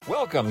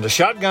Welcome to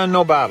Shotgun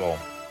No Battle.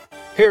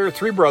 Here,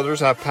 three brothers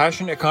have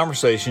passionate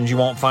conversations you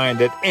won't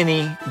find at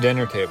any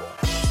dinner table.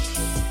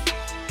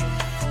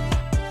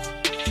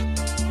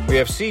 We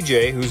have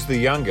CJ, who's the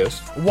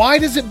youngest. Why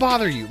does it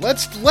bother you?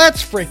 Let's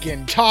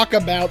freaking talk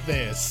about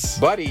this.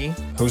 Buddy,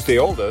 who's the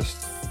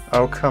oldest.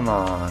 Oh, come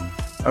on.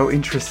 Oh,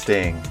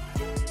 interesting.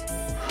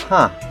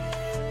 Huh.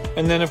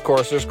 And then, of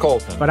course, there's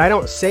Colton. But I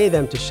don't say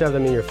them to shove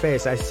them in your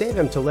face. I say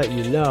them to let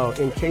you know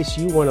in case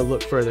you want to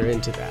look further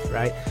into that,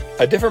 right?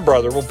 A different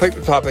brother will pick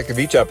the topic of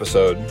each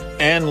episode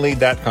and lead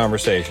that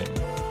conversation.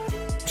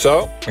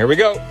 So, here we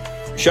go.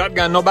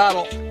 Shotgun No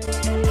Battle.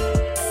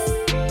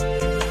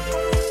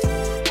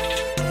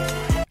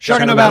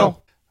 Shotgun No Battle.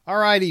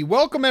 Alrighty,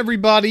 welcome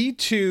everybody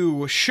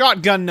to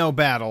Shotgun No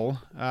Battle,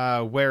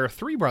 where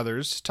three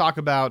brothers talk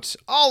about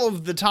all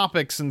of the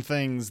topics and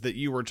things that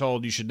you were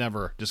told you should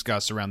never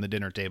discuss around the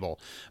dinner table.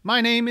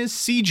 My name is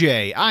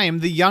CJ. I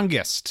am the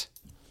youngest.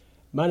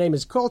 My name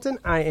is Colton.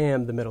 I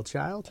am the middle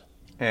child.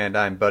 And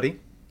I'm Buddy.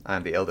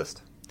 I'm the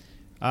eldest.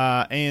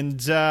 And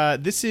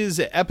this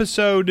is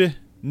episode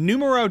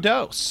numero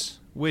dos,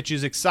 which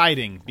is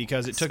exciting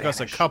because it took us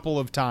a couple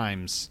of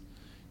times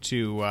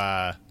to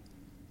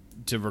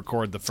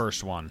record the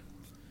first one.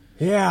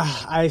 Yeah,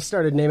 I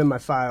started naming my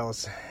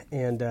files,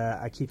 and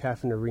I keep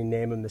having to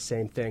rename them the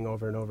same thing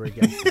over and over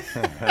again.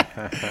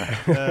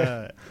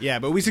 Yeah,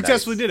 but we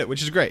successfully did it,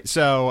 which is great.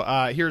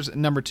 So here's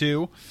number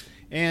 2.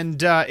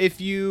 And if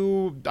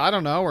you, I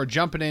don't know, are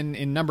jumping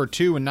in number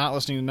 2 and not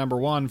listening to number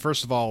 1,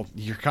 first of all,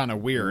 you're kind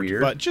of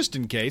weird. But just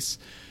in case,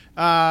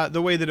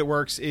 the way that it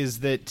works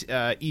is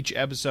that each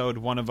episode,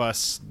 one of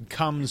us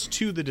comes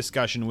to the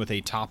discussion with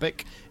a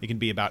topic. It can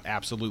be about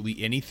absolutely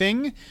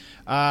anything.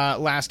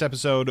 Last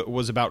episode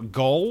was about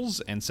goals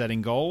and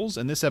setting goals.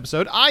 And this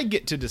episode, I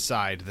get to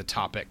decide the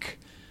topic.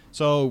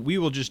 So we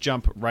will just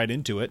jump right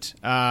into it.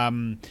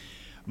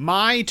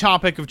 My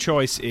topic of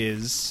choice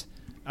is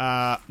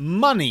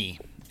money.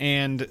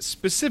 And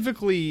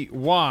specifically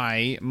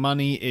why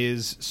money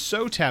is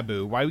so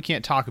taboo, why we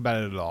can't talk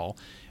about it at all.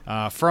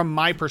 From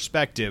my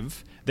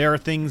perspective, there are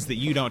things that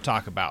you don't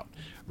talk about.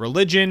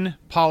 Religion,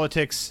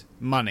 politics,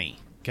 money.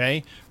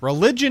 Okay?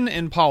 Religion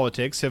and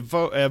politics have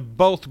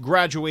both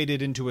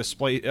graduated into a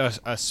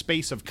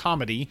space of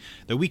comedy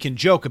that we can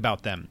joke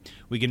about them.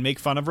 We can make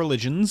fun of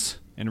religions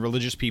and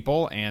religious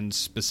people and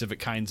specific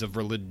kinds of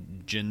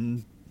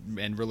religion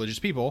and religious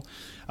people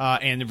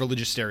and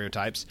religious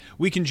stereotypes.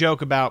 We can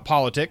joke about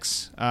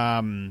politics.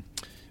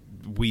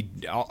 We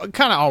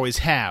kind of always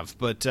have,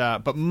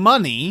 but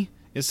money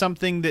is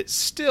something that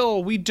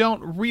still we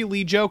don't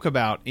really joke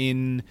about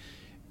in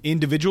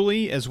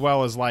individually as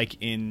well as like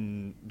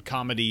in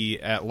comedy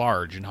at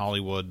large in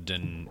Hollywood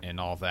and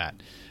all that.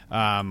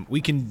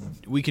 We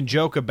can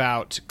joke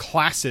about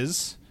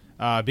classes,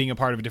 being a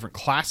part of a different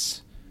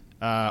class,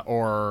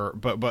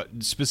 but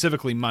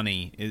specifically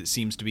money. It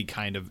seems to be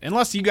kind of,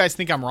 unless you guys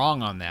think I'm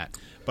wrong on that.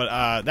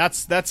 But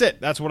that's it.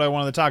 That's what I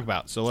wanted to talk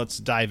about. So let's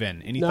dive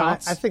in. Any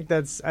thoughts? I think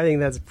that's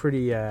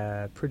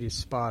pretty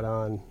spot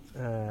on.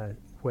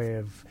 Way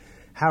of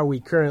how we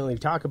currently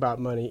talk about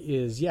money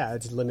is,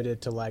 it's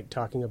limited to like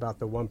talking about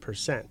the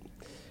 1%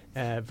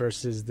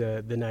 versus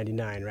the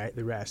 99, right?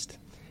 The rest.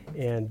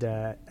 And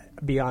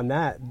beyond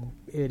that,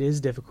 it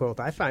is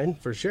difficult, I find,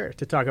 for sure,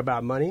 to talk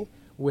about money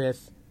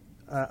with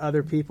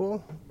other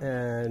people.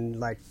 And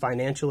like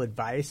financial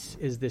advice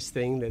is this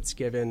thing that's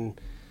given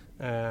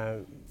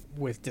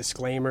with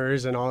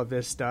disclaimers and all of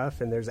this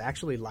stuff. And there's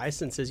actually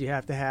licenses you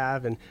have to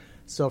have. And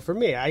so for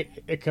me,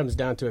 it comes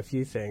down to a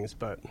few things,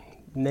 but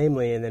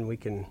namely, and then we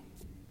can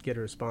get a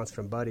response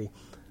from Buddy,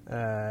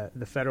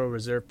 the Federal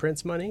Reserve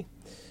prints money,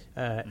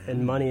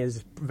 and money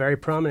is very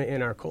prominent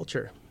in our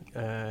culture,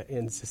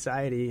 in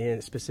society,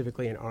 and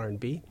specifically in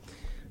R&B,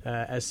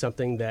 as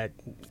something that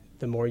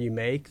the more you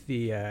make,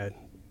 the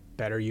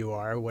better you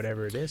are,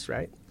 whatever it is,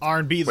 right?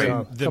 R&B,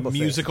 the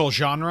musical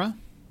genre?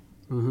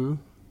 Mm-hmm.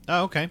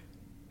 Oh, okay.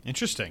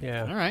 Interesting.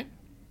 Yeah. All right.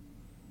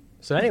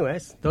 So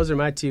anyways, those are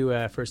my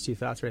first two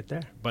thoughts right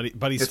there.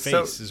 Buddy's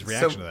face, his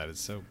reaction to that is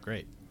so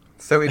great.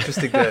 So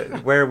interesting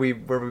that where we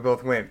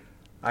both went.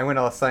 I went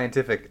all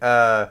scientific.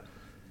 So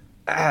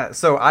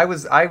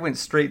I went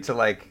straight to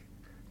like,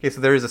 okay,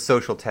 so there is a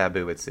social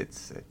taboo. It's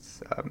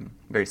a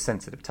very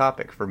sensitive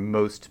topic for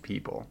most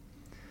people.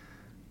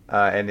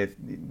 And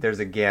there's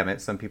a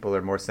gamut. Some people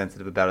are more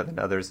sensitive about it than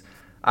others.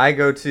 I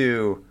go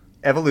to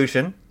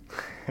evolution,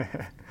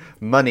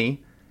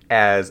 money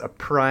as a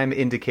prime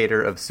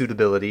indicator of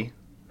suitability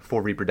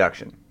for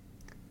reproduction,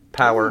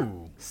 power,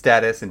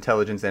 status,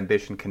 intelligence,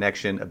 ambition,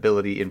 connection,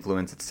 ability,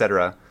 influence,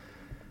 etc.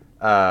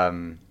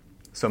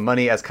 So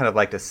money as kind of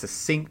like a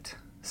succinct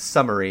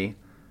summary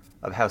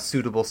of how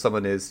suitable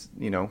someone is,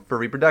 for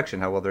reproduction,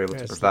 how well they're able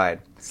to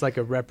provide. It's like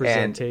a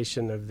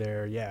representation of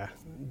their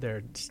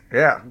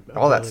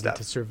all that stuff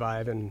to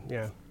survive and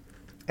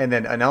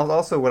And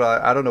also what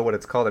I don't know what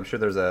it's called. I'm sure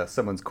there's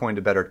someone's coined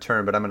a better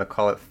term, but I'm going to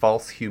call it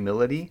false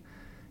humility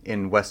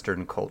in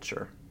Western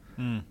culture.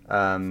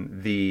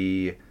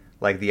 The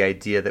like the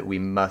idea that we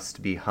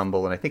must be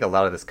humble. And I think a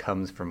lot of this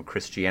comes from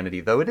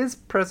Christianity, though it is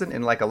present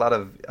in like a lot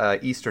of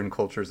Eastern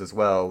cultures as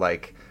well.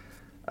 Like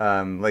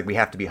we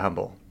have to be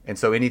humble. And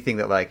so anything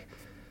that like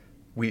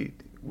we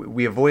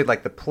avoid,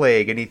 like the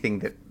plague,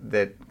 anything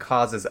that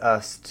causes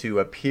us to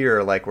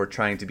appear like we're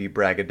trying to be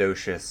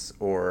braggadocious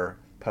or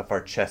puff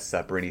our chests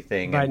up or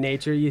anything. By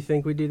nature, you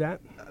think we do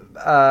that?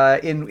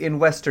 In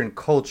Western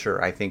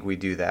culture, I think we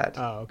do that.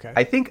 Oh, okay.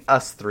 I think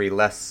us three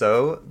less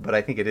so, but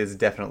I think it is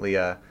definitely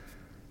a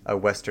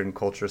Western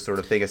culture sort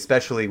of thing,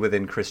 especially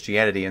within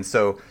Christianity. And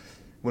so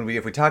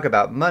if we talk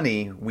about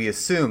money, we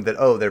assume that,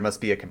 there must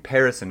be a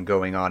comparison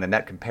going on, and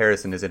that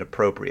comparison is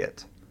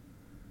inappropriate,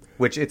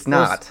 which it's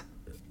not.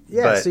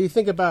 Yeah, so you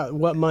think about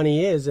what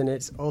money is, and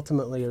it's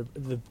ultimately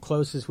the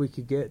closest we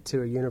could get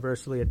to a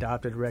universally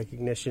adopted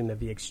recognition of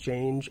the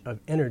exchange of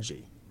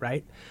energy,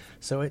 right?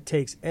 So it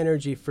takes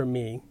energy for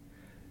me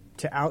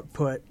to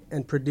output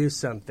and produce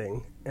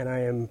something, and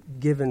I am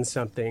given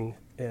something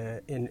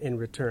in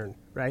return,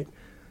 right?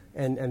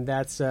 And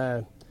that's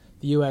the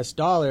U.S.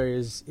 dollar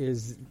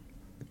is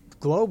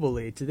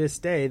globally to this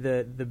day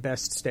the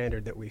best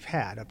standard that we've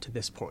had up to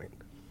this point,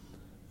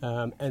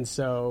 and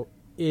so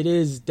it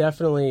is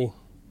definitely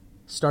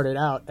started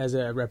out as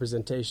a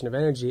representation of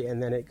energy,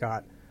 and then it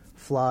got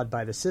flawed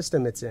by the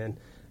system it's in,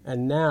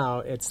 and now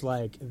it's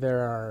like there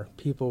are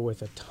people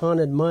with a ton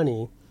of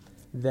money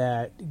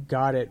that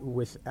got it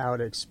without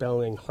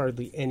expelling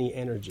hardly any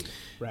energy,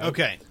 right?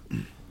 Okay.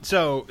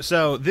 So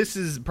this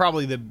is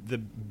probably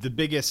the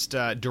biggest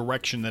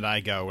direction that I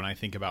go when I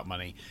think about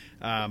money,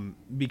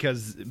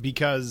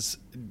 because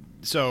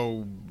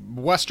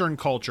Western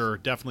culture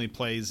definitely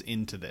plays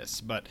into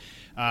this, but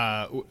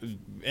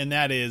and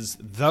that is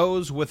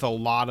those with a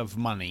lot of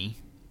money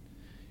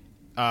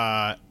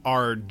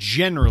are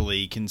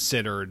generally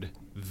considered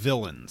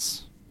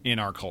villains in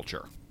our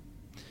culture.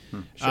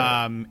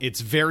 Sure.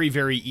 It's very,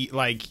 very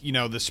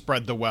the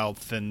spread the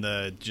wealth and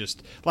the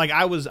just like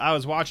I was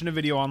watching a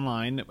video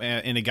online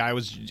and it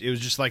was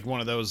just like one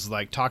of those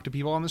like talk to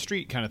people on the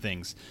street kind of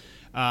things.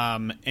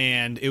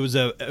 And it was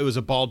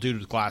a bald dude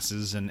with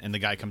glasses and the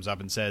guy comes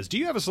up and says, "Do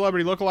you have a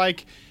celebrity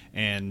lookalike?"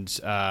 And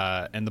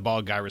the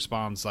bald guy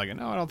responds like,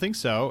 "No, I don't think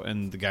so."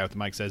 And the guy with the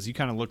mic says, "You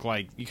kind of look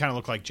like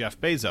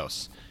Jeff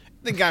Bezos."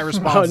 The guy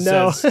responds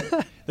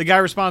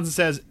and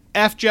says,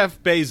 "F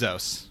Jeff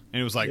Bezos." And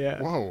he was like,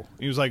 "Whoa!"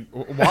 He was like,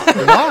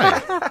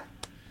 "Why?"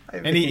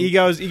 And he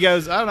goes,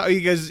 "I don't know."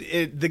 He goes,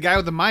 the guy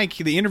with the mic,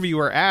 the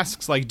interviewer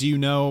asks, like, "Do you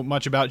know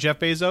much about Jeff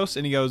Bezos?"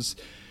 And he goes,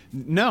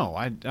 "No,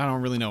 I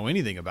don't really know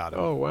anything about him."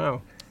 Oh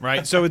wow!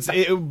 Right. So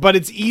but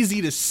it's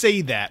easy to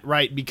say that,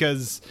 right?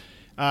 Because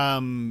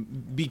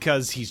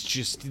he's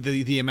just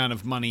the amount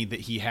of money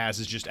that he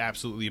has is just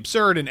absolutely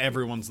absurd, and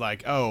everyone's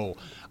like, "Oh,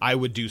 I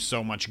would do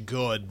so much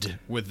good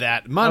with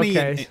that money."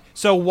 Okay.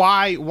 So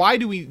why?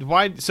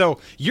 So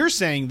you're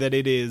saying that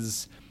it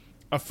is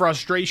a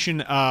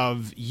frustration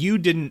of you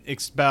didn't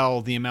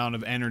expel the amount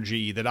of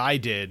energy that I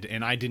did,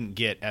 and I didn't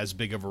get as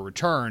big of a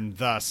return.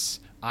 Thus,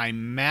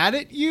 I'm mad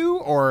at you,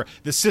 or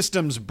the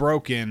system's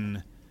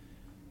broken.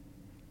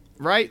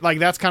 Right? Like,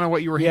 that's kind of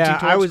what you were hinting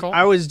towards, Cole?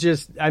 I was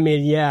just, I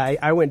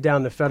went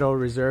down the Federal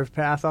Reserve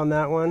path on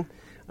that one.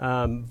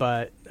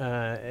 But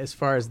as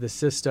far as the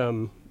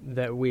system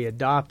that we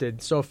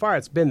adopted, so far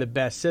it's been the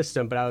best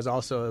system, but I was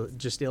also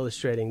just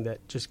illustrating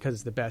that just because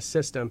it's the best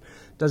system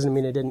doesn't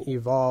mean it didn't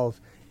evolve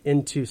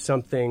into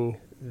something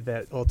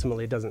that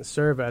ultimately doesn't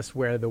serve us,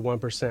 where the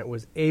 1%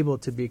 was able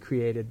to be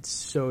created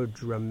so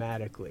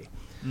dramatically.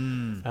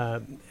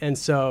 And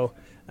so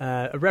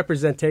a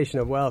representation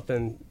of wealth,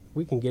 and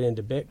we can get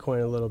into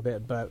Bitcoin a little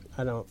bit, but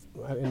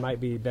it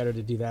might be better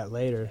to do that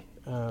later.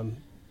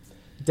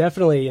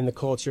 Definitely in the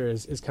culture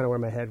is kind of where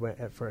my head went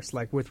at first,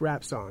 like with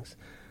rap songs.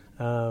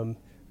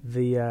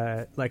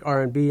 The like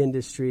R&B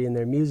industry and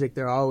their music,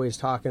 they're always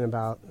talking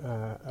about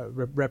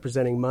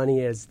representing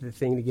money as the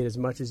thing to get as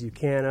much as you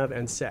can of,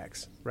 and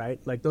sex, right?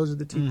 Like those are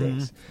the two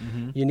things.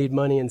 You need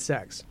money and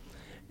sex.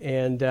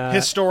 And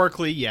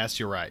historically, yes,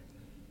 you're right.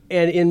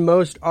 And in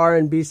most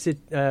R&B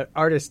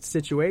artist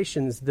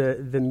situations,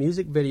 the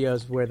music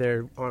videos where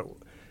they're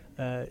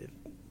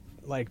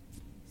like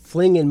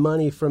flinging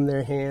money from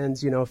their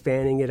hands,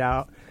 fanning it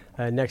out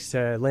next to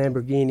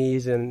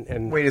Lamborghinis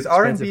and wait, is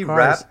R&B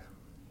rap?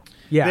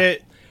 Yeah.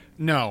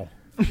 No.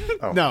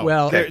 Oh. No.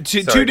 Well,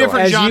 two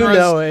different as genres. You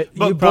know it,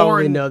 but you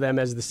probably know them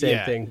as the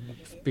same thing.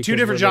 Two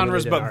different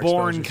genres, but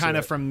born kind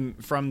of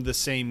from the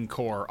same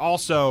core.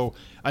 Also,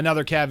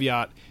 another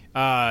caveat.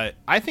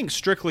 I think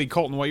strictly,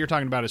 Colton, what you're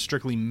talking about is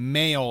strictly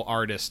male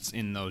artists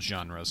in those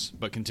genres,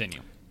 but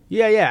continue.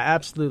 Yeah,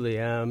 absolutely.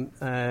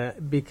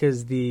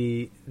 Because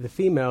the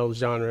female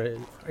genre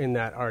in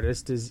that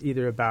artist is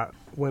either about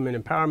women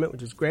empowerment,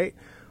 which is great,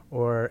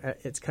 or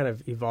it's kind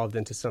of evolved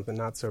into something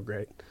not so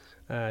great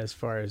as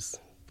far as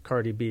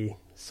Cardi B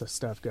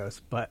stuff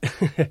goes. But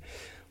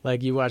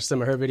like you watch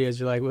some of her videos,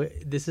 you're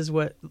like, this is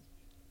what women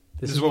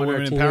our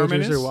empowerment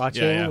teenagers is? are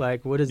watching. Yeah.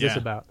 Like, what is this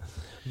about?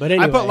 But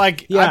anyway,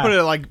 I put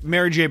it like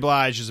Mary J.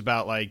 Blige is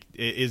about like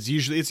it's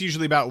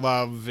usually about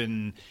love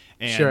and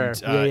And, sure.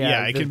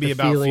 It can be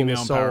about female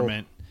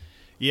empowerment.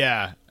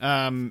 Yeah.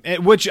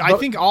 Which I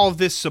think all of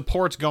this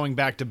supports going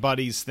back to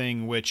Buddy's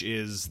thing, which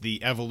is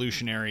the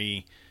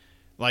evolutionary,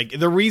 like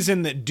the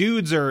reason that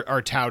dudes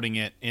are touting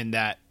it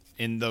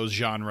in those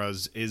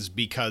genres is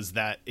because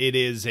that it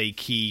is a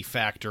key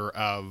factor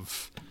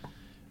of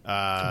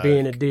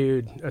being a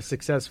dude, a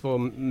successful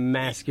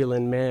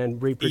masculine man,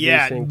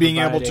 reproducing, being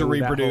able to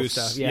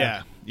reproduce.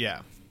 Yeah.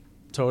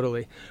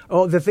 Totally.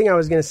 Oh, the thing I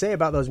was going to say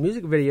about those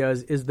music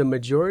videos is the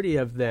majority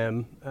of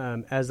them,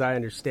 as I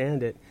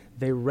understand it,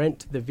 they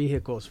rent the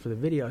vehicles for the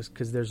videos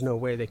because there's no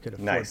way they could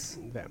afford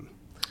them.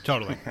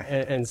 Totally.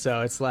 And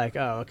so it's like,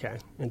 oh, okay,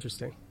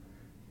 interesting.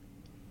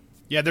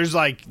 Yeah,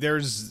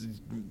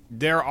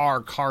 there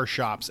are car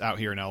shops out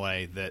here in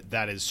LA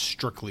that is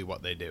strictly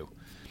what they do.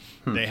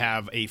 They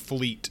have a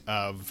fleet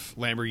of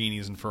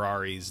Lamborghinis and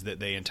Ferraris that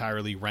they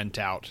entirely rent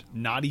out,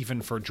 not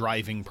even for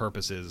driving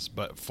purposes,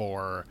 but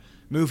for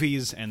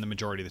movies, and the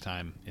majority of the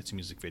time it's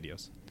music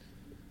videos.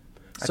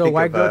 So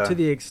why go to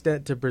the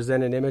extent to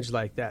present an image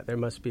like that? There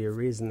must be a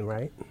reason,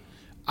 right?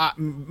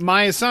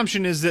 My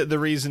assumption is that the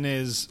reason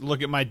is,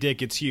 look at my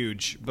dick, it's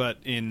huge, but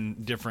in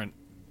different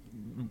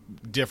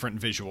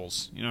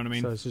visuals. You know what I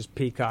mean? So it's just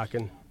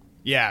peacocking.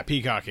 Yeah,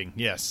 peacocking.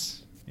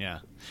 Yes.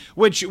 Yeah.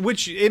 Which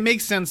it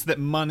makes sense that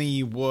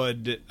money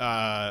would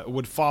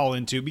fall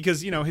into,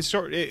 because, if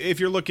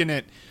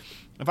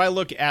I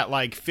look at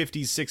like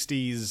 50s,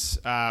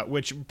 60s,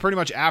 which pretty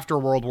much after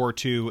World War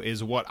II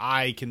is what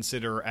I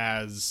consider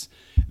as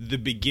the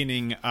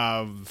beginning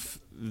of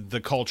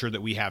the culture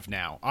that we have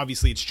now.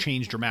 Obviously, it's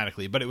changed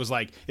dramatically, but it was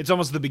like it's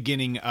almost the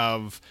beginning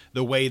of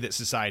the way that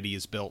society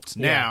is built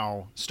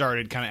now,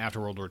 started kind of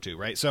after World War II,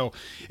 right? So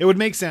it would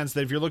make sense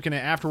that if you're looking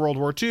at after World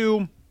War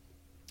II,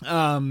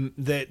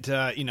 the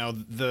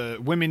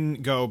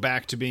women go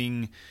back to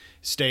being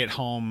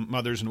stay-at-home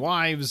mothers and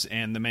wives,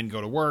 and the men go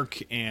to work,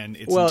 and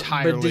it's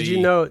entirely... But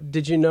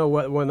did you know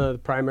what one of the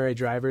primary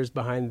drivers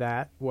behind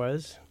that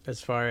was,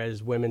 as far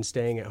as women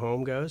staying at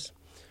home goes?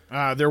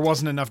 There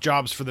wasn't enough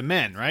jobs for the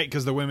men, right?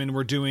 Because the women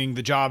were doing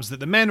the jobs that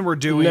the men were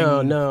doing.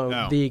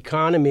 No. The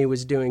economy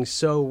was doing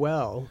so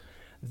well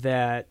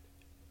that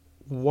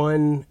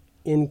one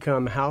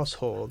income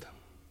household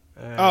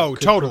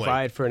could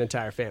provide for an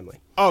entire family.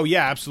 Oh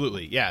yeah,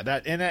 absolutely. Yeah,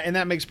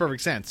 that makes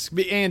perfect sense.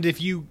 And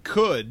if you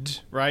could,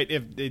 right?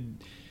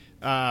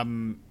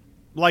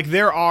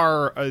 There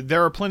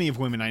are plenty of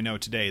women I know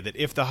today that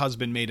if the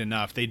husband made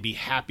enough, they'd be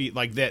happy.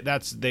 Like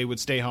they would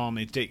stay home,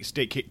 they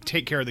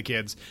take care of the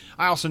kids.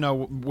 I also know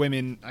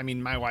women. I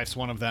mean, my wife's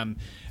one of them.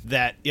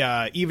 That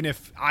even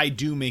if I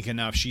do make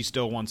enough, she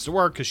still wants to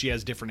work because she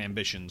has different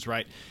ambitions,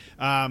 right?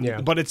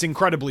 But it's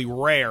incredibly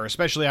rare,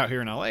 especially out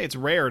here in LA. It's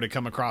rare to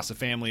come across a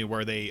family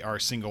where they are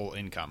single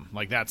income.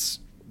 Like that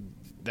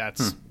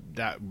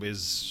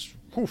is.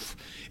 Oof.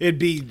 It'd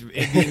be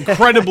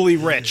incredibly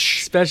rich,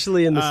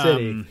 especially in the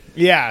city.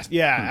 Yeah,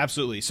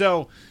 absolutely.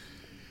 So,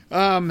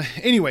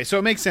 anyway, so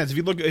it makes sense if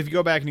you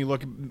go back and you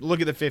look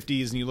at the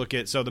 50s and you look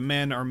at, so the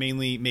men are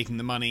mainly making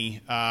the money,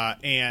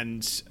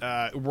 and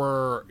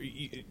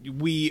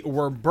we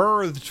were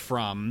birthed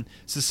from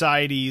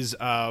societies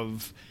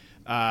of,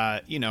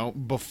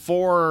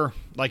 before,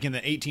 like in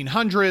the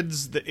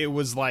 1800s, it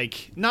was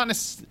like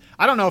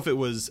I don't know if it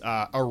was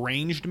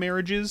arranged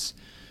marriages.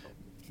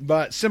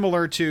 But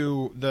similar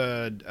to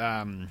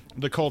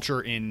the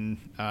culture in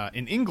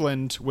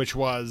England, which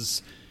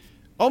was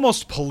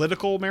almost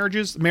political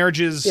marriages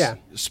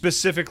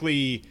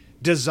specifically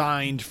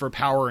designed for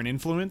power and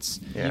influence.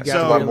 Yeah, you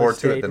got a lot more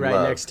to it than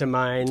love. Next to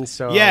mine,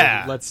 so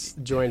let's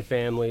join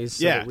families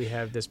so that we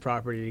have this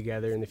property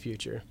together in the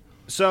future.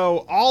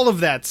 So all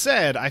of that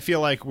said, I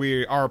feel like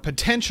we are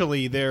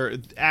potentially there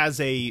as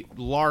a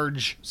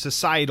large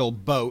societal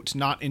boat,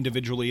 not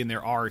individually, and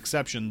there are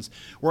exceptions.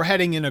 We're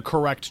heading in a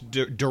correct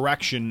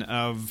direction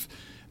of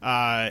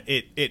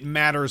it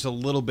matters a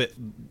little bit.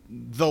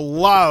 The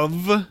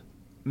love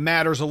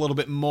matters a little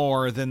bit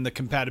more than the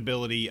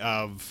compatibility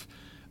of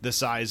the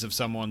size of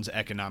someone's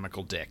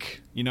economical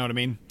dick. You know what I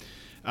mean?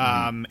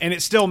 And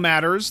it still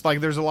matters. Like,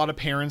 there's a lot of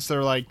parents that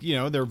are like,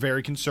 they're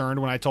very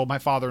concerned. When I told my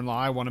father-in-law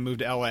I want to move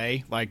to LA,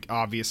 like,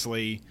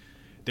 obviously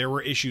there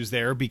were issues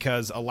there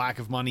because a lack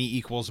of money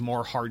equals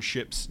more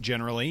hardships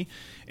generally.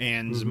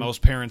 And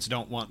most parents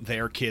don't want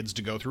their kids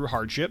to go through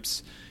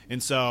hardships.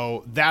 And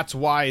so that's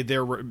why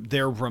there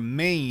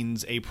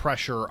remains a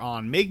pressure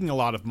on making a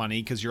lot of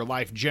money, because your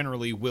life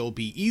generally will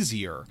be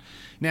easier.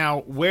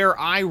 Now, where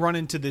I run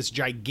into this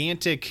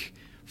gigantic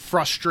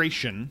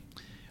frustration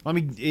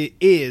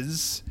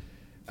is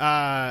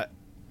how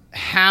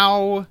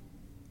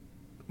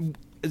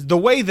the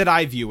way that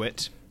I view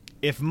it,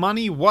 if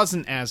money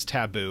wasn't as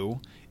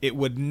taboo, it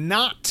would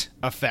not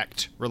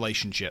affect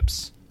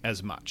relationships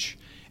as much.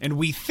 And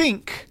we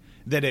think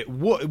that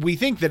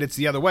it's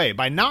the other way.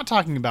 By not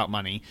talking about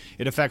money,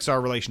 it affects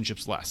our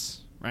relationships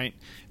less, right?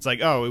 It's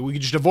like, oh, we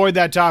can just avoid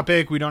that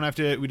topic. We don't have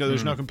to,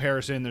 there's no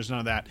comparison. There's none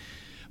of that.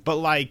 But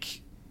like,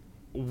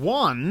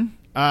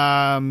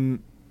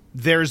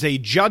 there's a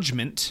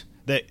judgment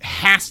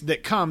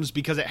that comes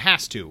because it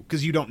has to,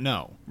 because you don't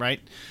know, right?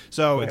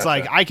 So it's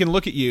like I can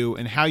look at you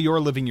and how you're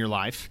living your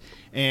life,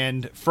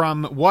 and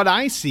from what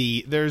I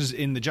see, there's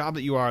in the job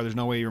that you are, there's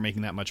no way you're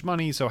making that much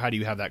money. So how do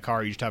you have that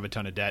car? You just have a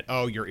ton of debt.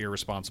 Oh, you're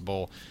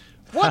irresponsible.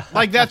 What?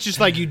 Like that's just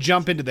like you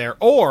jump into there,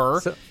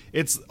 or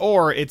it's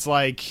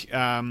like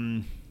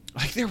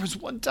there was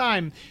one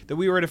time that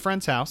we were at a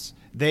friend's house.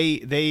 We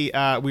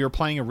were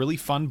playing a really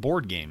fun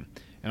board game.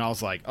 And I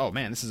was like, oh,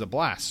 man, this is a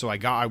blast. So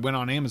I went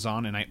on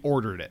Amazon and I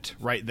ordered it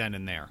right then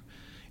and there.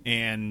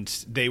 And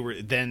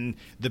then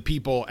the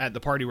people at the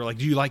party were like,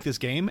 do you like this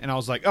game? And I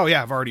was like, oh,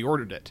 yeah, I've already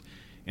ordered it.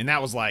 And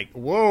that was like,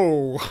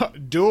 whoa,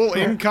 dual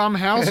income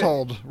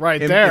household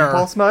right there.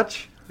 Impulse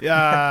much?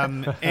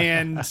 And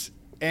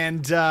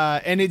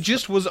it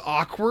just was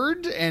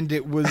awkward, and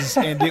it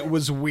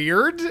was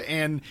weird.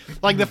 And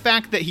like the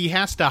fact that he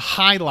has to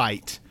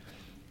highlight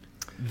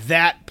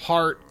that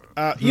part.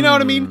 You know what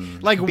I mean?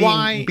 Like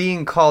why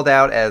being called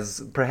out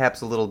as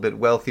perhaps a little bit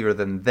wealthier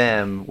than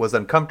them was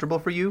uncomfortable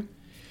for you?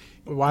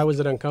 Why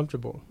was it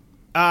uncomfortable?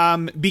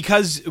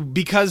 Because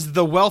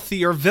the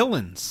wealthy are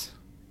villains.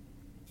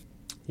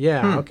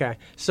 Yeah. Okay.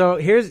 So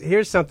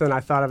here's something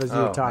I thought of as you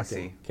were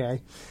talking.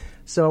 Okay.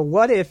 So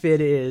what if it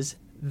is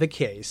the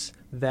case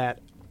that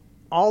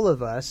all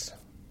of us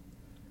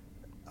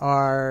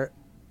are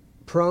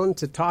prone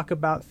to talk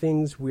about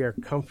things we are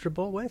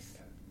comfortable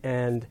with,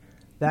 and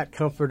that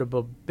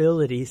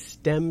comfortability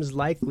stems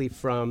likely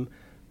from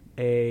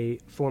a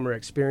former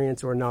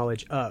experience or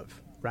knowledge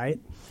of, right?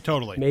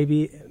 Totally.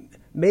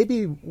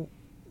 Maybe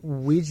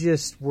we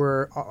just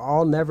were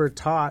all never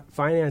taught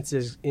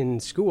finances in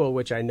school,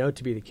 which I know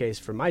to be the case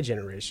for my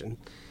generation.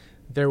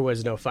 There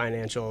was no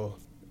financial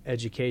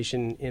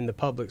education in the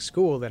public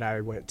school that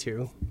I went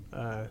to.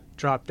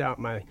 Dropped out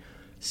my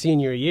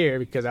senior year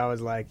because I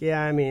was like,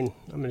 yeah, I mean,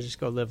 I'm going to just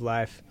go live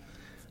life.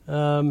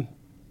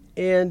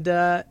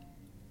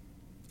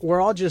 We're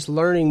all just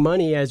learning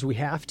money as we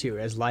have to,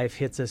 as life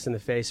hits us in the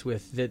face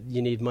with that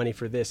you need money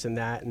for this and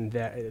that and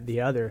that,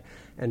 the other.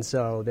 And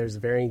so there's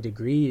varying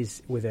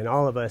degrees within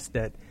all of us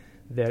that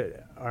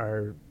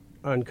are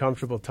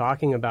uncomfortable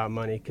talking about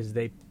money because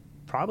they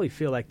probably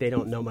feel like they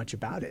don't know much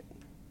about it.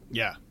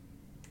 Yeah.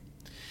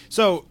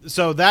 So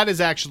that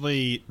is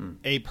actually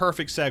a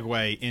perfect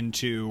segue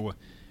into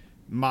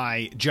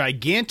my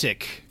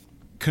gigantic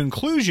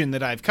conclusion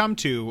that I've come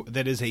to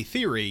that is a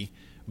theory,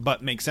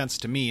 but makes sense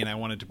to me, and I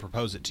wanted to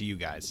propose it to you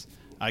guys.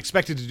 I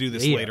expected to do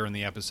this later in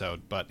the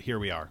episode, but here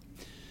we are.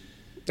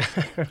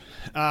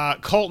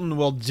 Colton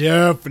will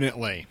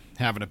definitely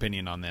have an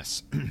opinion on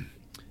this.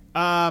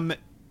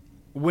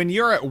 When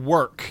you're at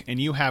work and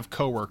you have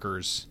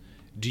coworkers,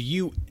 do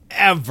you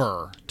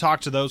ever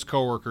talk to those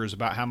coworkers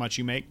about how much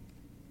you make?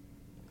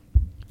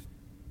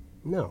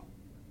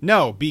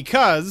 No,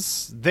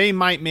 because they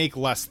might make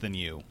less than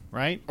you,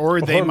 right?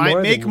 Or they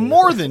might make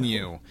more than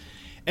you.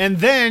 And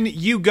then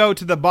you go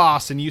to the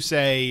boss and you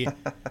say,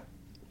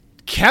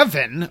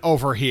 Kevin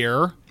over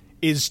here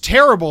is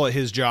terrible at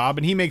his job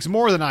and he makes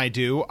more than I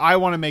do. I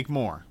want to make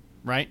more,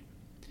 right?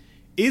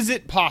 Is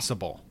it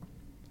possible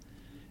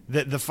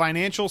that the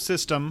financial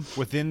system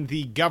within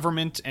the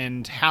government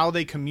and how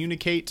they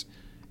communicate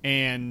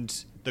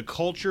and the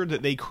culture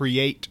that they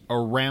create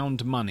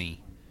around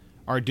money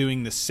are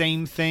doing the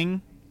same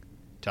thing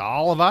to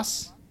all of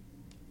us?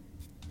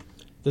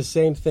 The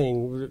same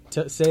thing.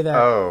 Say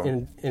that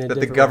in a that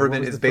the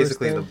government is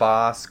basically the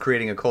boss,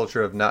 creating a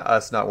culture of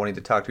us not wanting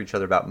to talk to each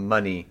other about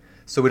money,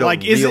 so we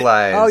don't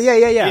realize.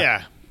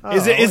 Yeah.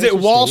 Is it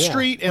Wall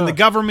Street and the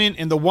government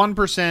and the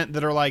 1%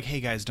 that are like, hey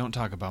guys, don't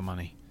talk about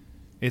money.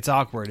 It's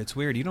awkward. It's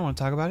weird. You don't want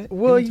to talk about it?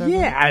 Well,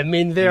 yeah. I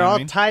mean, they're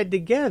all tied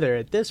together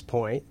at this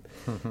point.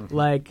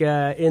 Like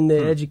in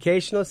the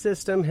educational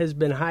system has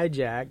been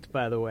hijacked,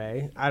 by the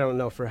way. I don't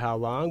know for how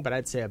long, but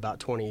I'd say about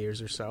 20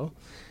 years or so.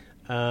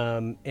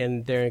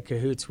 And they're in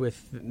cahoots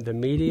with the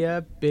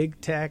media.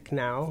 Big tech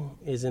now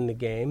is in the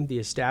game. The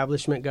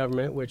establishment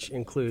government, which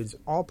includes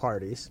all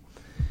parties.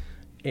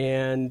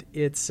 And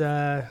it's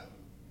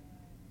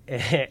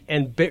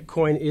and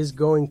Bitcoin is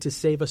going to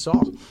save us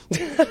all.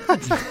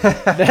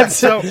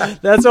 That's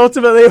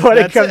ultimately what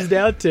it comes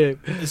down to.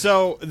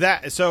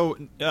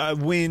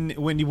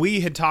 When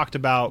we had talked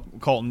about,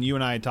 Colton, you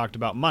and I had talked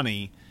about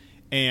money,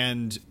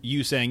 and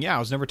you saying, yeah, I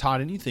was never taught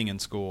anything in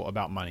school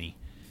about money.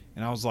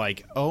 And I was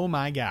like, oh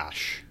my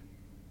gosh,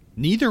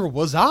 neither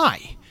was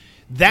I.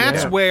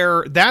 That's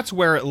where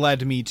it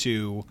led me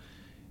to.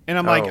 And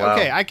I'm like, wow.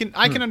 Okay, I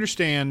can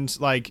understand.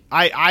 Like,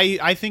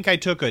 I think I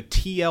took a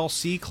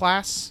TLC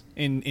class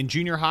in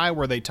junior high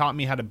where they taught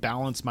me how to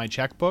balance my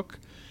checkbook.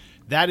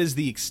 That is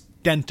the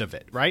extent of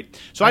it, right?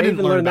 So I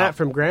didn't learn that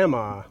from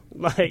grandma.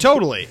 Like,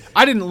 totally.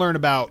 I didn't learn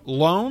about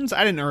loans.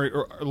 I didn't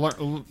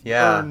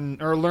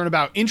learn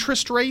about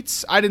interest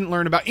rates. I didn't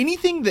learn about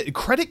anything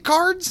credit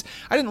cards.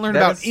 I didn't learn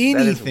about anything.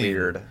 That is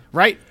weird.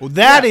 Right? Well,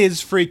 that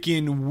is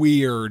freaking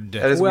weird.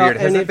 That is weird.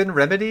 Has it been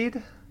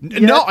remedied?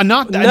 No,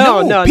 not that.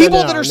 No.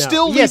 People that are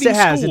still leaving yes, it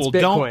has. School it's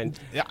Bitcoin.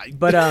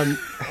 But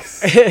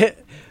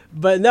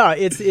but no,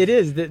 it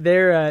is that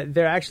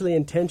they're actually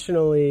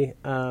intentionally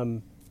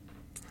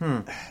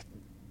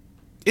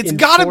It's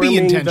got to be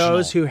intentional.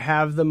 Those who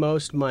have the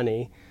most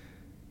money,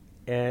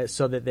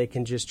 so that they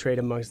can just trade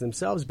amongst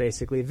themselves.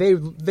 Basically,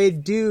 they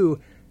do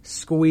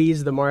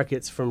squeeze the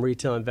markets from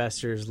retail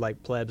investors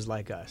like plebs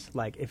like us.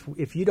 Like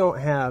if you don't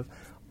have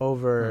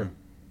over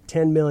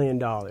 $10 million,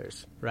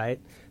 right,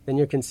 then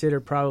you're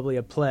considered probably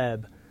a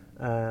pleb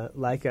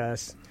like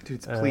us. Dude,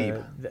 it's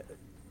plebe.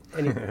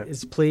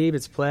 It's plebe,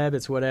 it's pleb,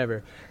 it's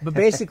whatever. But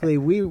basically,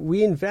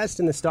 we invest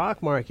in the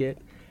stock market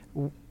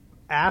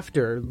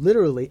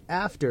literally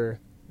after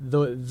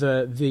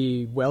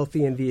the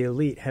wealthy and the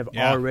elite have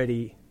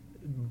already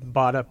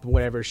bought up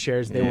whatever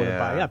shares they want to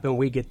buy up, and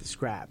we get the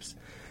scraps.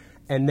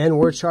 And then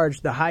we're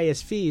charged the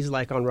highest fees,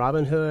 like on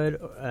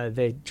Robinhood.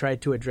 They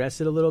tried to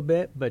address it a little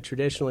bit, but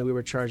traditionally we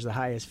were charged the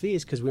highest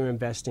fees because we were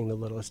investing the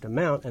littlest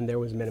amount, and there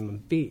was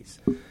minimum fees.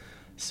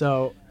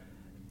 So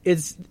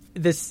it's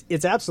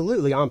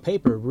absolutely on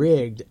paper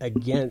rigged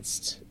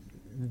against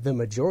the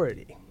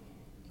majority.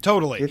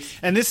 Totally.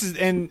 And this is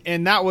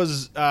and that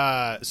was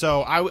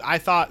so I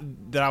thought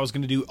that I was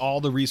going to do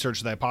all the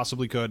research that I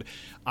possibly could.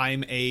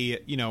 I'm a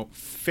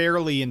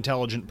fairly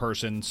intelligent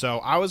person, so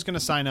I was going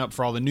to sign up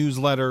for all the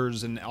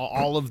newsletters and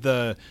all of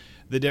the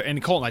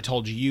and Colton, I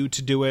told you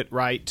to do it,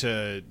 right,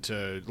 to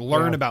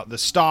learn about the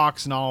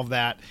stocks and all of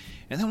that.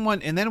 And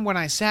then when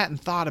I sat and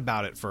thought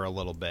about it for a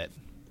little bit,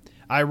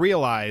 I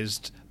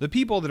realized the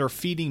people that are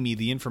feeding me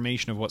the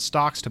information of what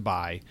stocks to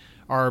buy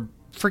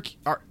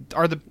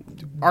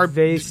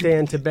they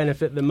stand to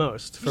benefit the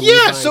most from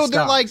so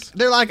stocks.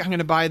 they're like I'm going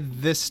to buy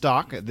this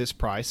stock at this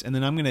price, and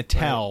then I'm going to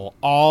tell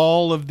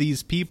all of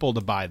these people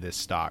to buy this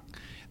stock.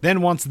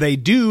 Then once they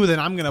do, then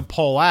I'm going to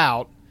pull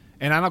out,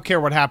 and I don't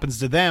care what happens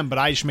to them, but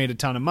I just made a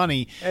ton of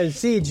money. And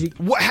Siege,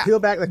 peel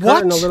back the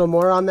curtain a little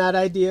more on that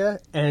idea,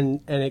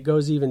 and it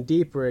goes even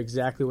deeper,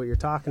 exactly what you're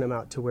talking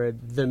about, to where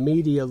the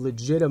media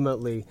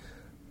legitimately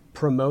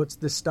promotes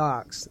the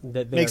stocks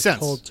that they're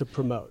told to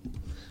promote.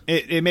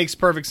 It makes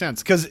perfect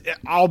sense, because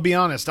I'll be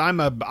honest,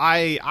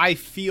 I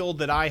feel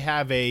that I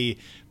have a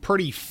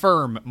pretty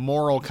firm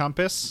moral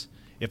compass.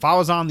 If I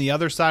was on the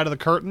other side of the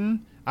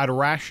curtain, I'd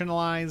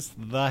rationalize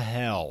the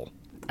hell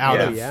out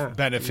of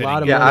benefiting.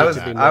 I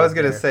was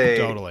going to say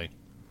totally.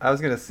 I was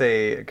going to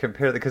say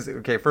compare because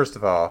first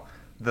of all,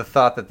 the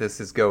thought that this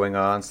is going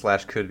on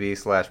 / could be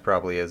 /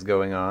 probably is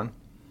going on,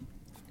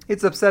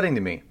 it's upsetting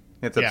to me.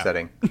 It's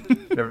upsetting.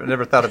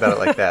 Never thought about it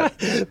like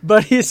that.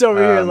 But he's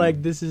over here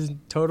like, this is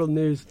total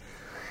news.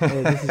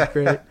 Hey, this is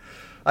great.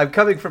 I'm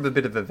coming from a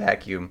bit of a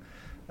vacuum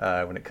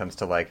when it comes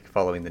to like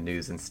following the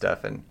news and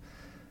stuff, I don't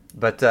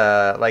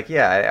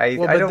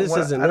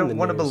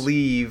want to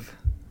believe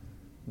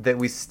that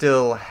we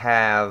still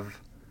have,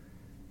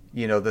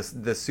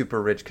 the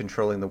super rich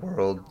controlling the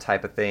world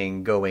type of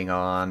thing going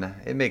on.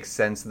 It makes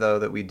sense though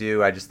that we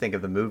do. I just think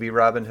of the movie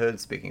Robin Hood.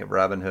 Speaking of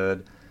Robin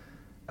Hood.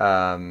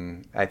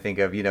 I think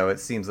of, it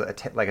seems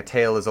like a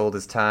tale as old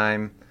as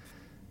time.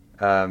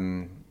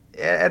 And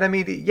I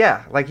mean,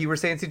 like you were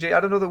saying, CJ, I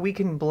don't know that we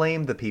can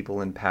blame the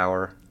people in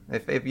power.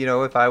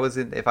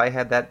 If I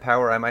had that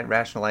power, I might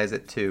rationalize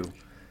it too.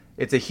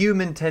 It's a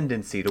human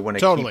tendency to want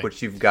to keep what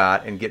you've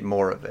got and get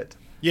more of it.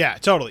 Yeah,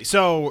 totally.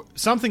 So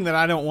something that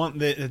I don't want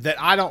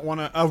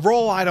a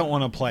role I don't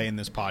want to play in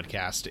this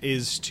podcast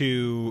is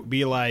to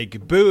be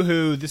like,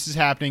 boo-hoo, this is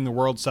happening, the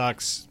world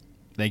sucks.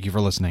 Thank you for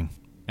listening.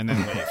 And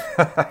then leave.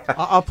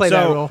 I'll play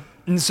that role.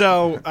 And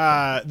so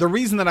the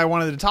reason that I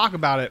wanted to talk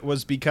about it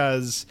was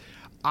because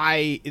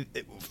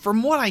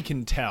from what I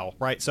can tell,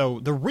 right, so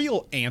the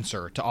real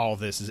answer to all of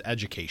this is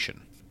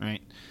education,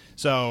 right?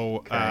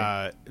 So,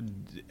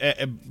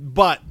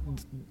 but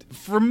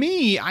for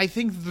me, I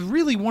think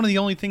really one of the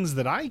only things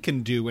that I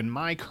can do in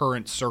my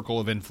current circle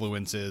of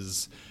influence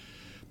is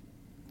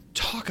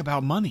talk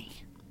about money.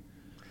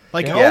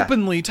 Like,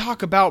 openly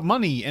talk about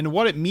money and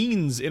what it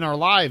means in our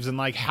lives and,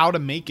 like, how to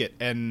make it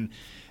and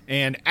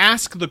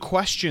ask the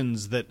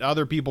questions that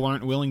other people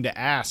aren't willing to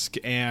ask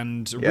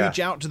and reach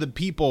out to the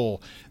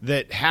people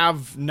that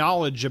have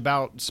knowledge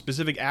about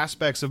specific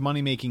aspects of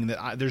money making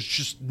that there's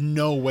just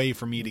no way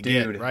for me to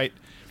get, right?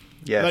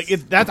 Yes.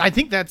 Like, I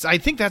think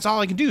that's all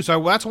I can do.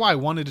 So that's why I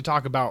wanted to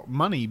talk about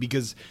money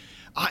because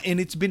and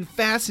it's been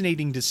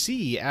fascinating to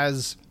see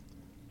as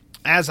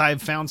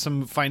I've found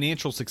some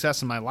financial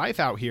success in my life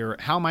out here,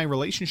 how my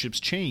relationships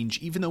change,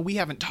 even though we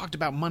haven't talked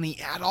about money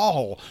at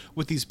all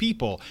with these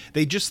people.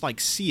 They just like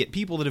see it.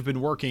 People that have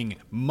been working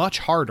much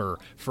harder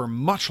for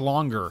much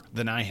longer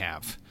than I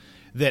have,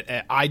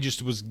 that I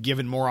just was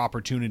given more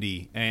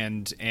opportunity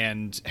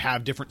and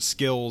have different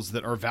skills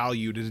that are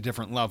valued at a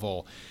different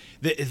level.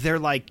 They're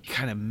like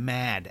kind of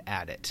mad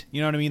at it.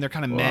 You know what I mean? They're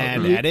kind of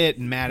mad at it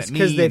and mad at me.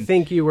 Because they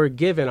think you were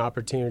given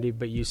opportunity,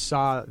 but you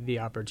saw the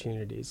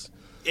opportunities.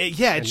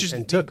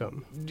 And took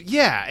them.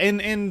 Yeah,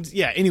 and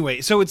anyway,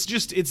 so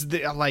it's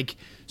like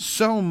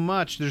so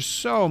much. There's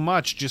so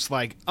much just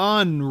like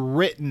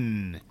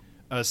unwritten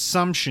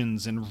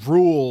assumptions and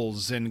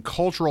rules and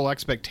cultural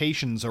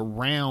expectations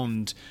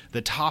around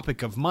the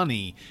topic of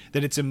money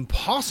that it's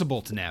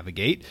impossible to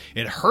navigate.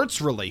 It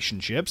hurts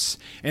relationships,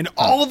 and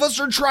all of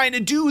us are trying to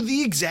do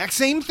the exact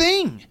same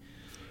thing.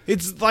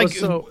 It's like,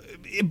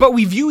 but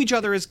we view each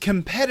other as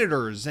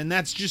competitors, and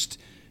that's just,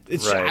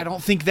 Right. I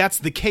don't think that's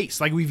the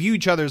case. Like, we view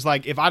each other as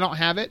like, if I don't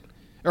have it,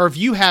 or if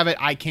you have it,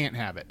 I can't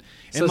have it.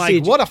 And So,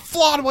 what a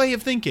flawed way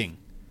of thinking.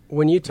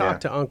 When you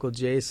talked to Uncle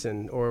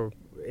Jason, or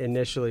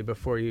initially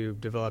before you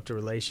developed a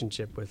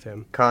relationship with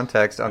him,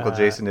 Context: Uncle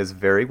Jason is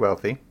very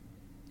wealthy.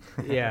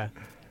 yeah,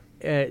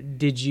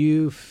 did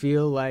you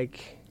feel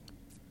like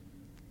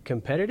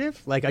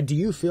competitive? Like, do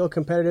you feel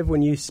competitive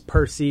when you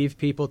perceive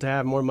people to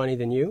have more money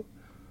than you?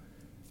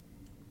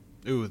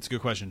 Ooh, that's a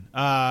good question.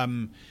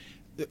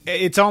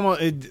 It's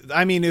almost.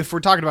 I mean, if we're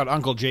talking about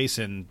Uncle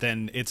Jason,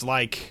 then it's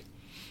like,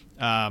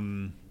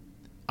 I'm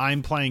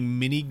playing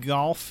mini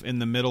golf in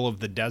the middle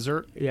of the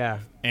desert. Yeah,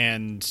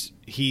 and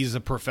he's a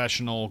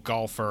professional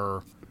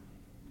golfer.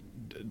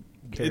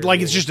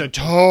 It's just a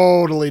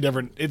totally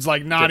different. It's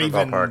like not Different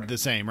even ballpark. the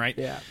same, right?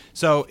 Yeah.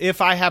 So if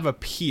I have a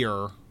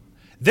peer,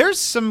 there's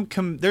some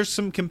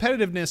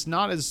competitiveness,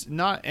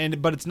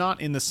 but it's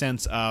not in the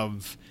sense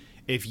of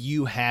if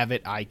you have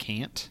it, I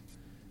can't.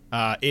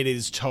 It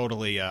is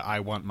totally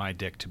I want my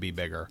dick to be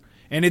bigger.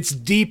 And it's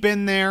deep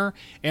in there,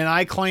 and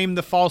I claim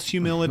the false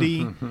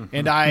humility,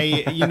 and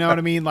you know what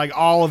I mean? Like,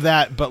 all of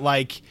that. But,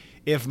 like,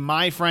 if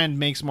my friend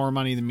makes more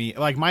money than me,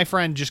 like, my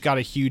friend just got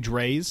a huge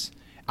raise,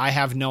 I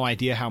have no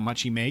idea how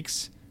much he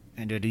makes,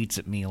 and it eats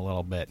at me a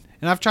little bit.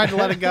 And I've tried to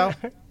let it go.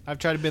 I've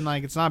tried to be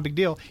like, it's not a big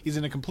deal. He's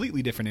in a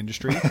completely different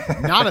industry.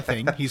 Not a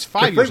thing. He's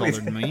 5 years older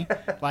than me.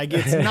 Like,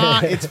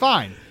 it's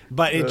fine.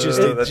 But it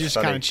just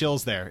kind of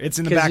chills there. It's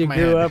in the back of my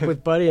head. Because you grew up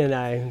with Buddy and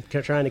I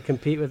trying to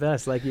compete with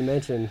us, like you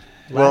mentioned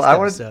Well,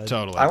 last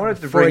episode. I wanted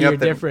to For bring your up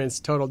that difference,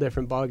 total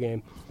different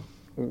ballgame.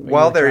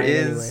 while there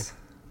is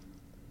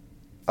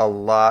a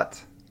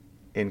lot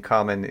in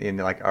common in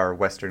like our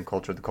Western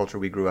culture, the culture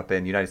we grew up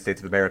in, United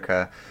States of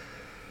America,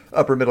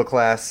 upper middle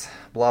class,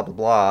 blah blah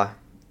blah.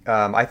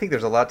 I think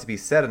there's a lot to be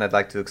said, and I'd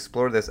like to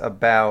explore this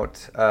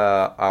about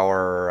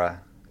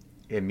our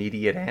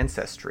immediate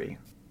ancestry.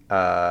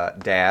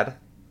 Dad,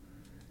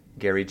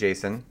 Gary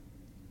Jason,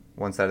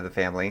 one side of the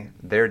family,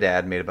 their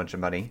dad made a bunch of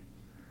money.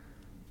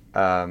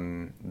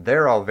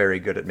 They're all very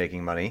good at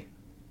making money.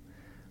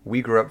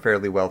 We grew up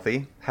fairly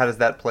wealthy. How does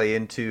that play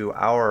into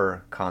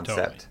our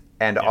concept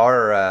and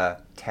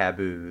our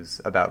taboos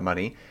about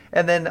money?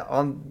 And then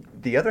on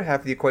the other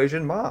half of the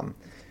equation, Mom.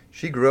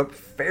 She grew up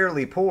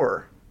fairly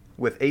poor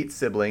with 8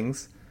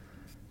 siblings.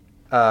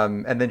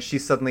 And then she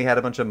suddenly had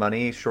a bunch of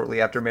money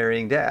shortly after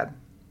marrying Dad.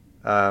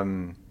 How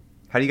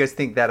do you guys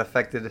think that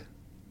affected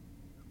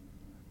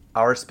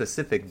our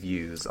specific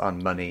views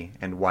on money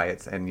and why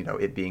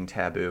it being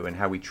taboo and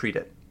how we treat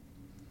it?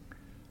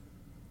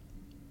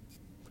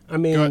 I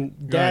mean, Go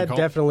ahead, Dad Cole.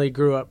 definitely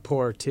grew up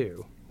poor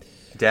too.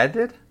 Dad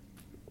did?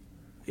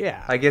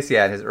 Yeah. I guess,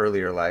 yeah, in his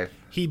earlier life.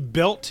 He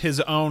built his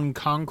own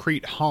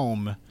concrete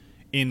home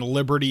in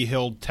Liberty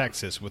Hill,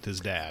 Texas, with his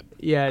dad.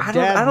 Yeah, I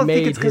Dad don't made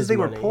think it's because his they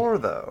money. were poor,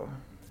 though.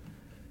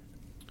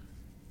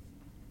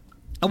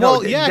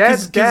 Well, no, yeah,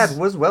 Dad's dad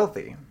was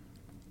wealthy.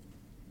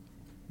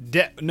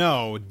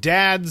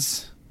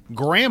 Dad's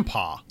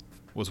grandpa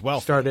was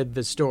wealthy. Started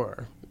the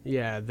store.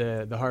 Yeah,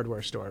 the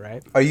hardware store,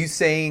 right? Are you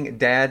saying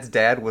Dad's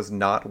dad was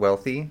not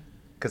wealthy?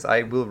 Because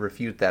I will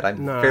refute that.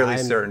 I'm fairly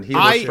certain he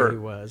was. He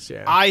was.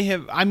 Yeah.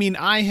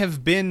 I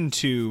have been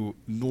to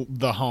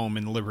the home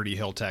in Liberty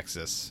Hill,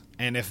 Texas,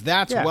 and if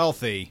that's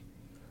wealthy,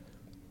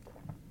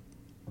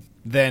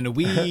 then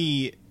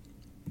we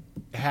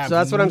have So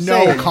that's what I'm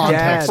no saying.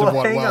 context Dad- of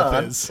what Hang wealth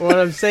on. is. What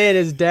I'm saying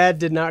is, Dad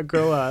did not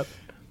grow up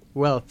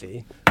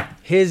wealthy.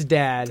 His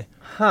dad,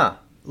 Huh.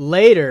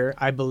 later,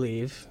 I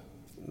believe,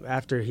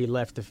 after he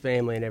left the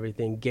family and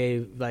everything,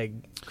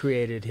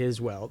 created his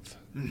wealth.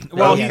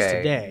 Well, he okay. has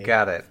today.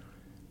 Got it.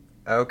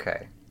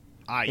 Okay.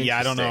 I don't know.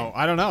 Interesting.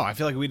 I don't know. I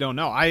feel like we don't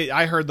know.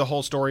 I heard the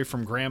whole story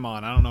from Grandma,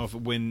 and I don't know if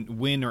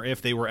when or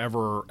if they were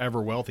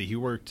ever wealthy. He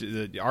worked.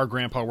 Our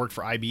grandpa worked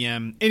for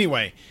IBM.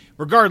 Anyway,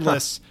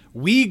 regardless,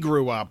 we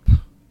grew up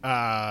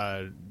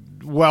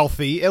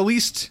wealthy. At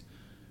least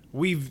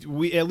we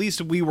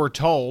were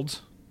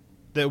told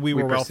that we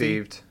were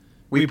wealthy.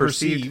 We perceived.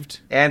 perceived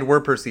and were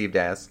perceived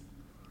as.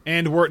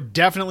 And were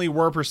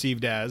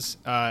perceived as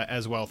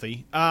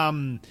wealthy.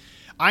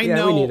 I Yeah,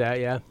 know we knew that.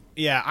 Yeah.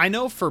 Yeah, I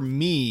know for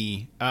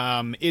me,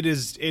 it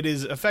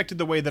is affected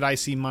the way that I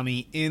see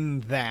money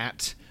in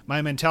that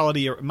my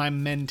mentality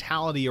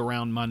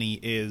around money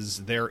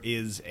is there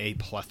is a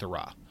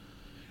plethora.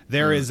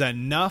 There is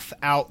enough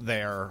out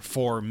there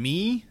for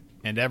me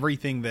and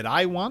everything that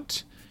I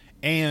want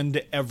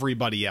and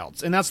everybody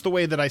else. And that's the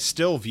way that I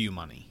still view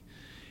money.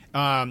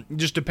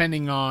 Just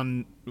depending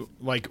on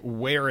like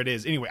where it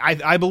is. Anyway,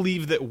 I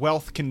believe that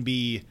wealth can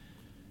be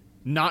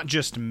not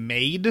just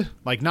made,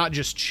 like not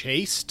just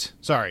chased.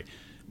 Sorry.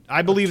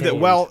 I believe that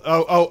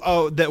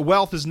that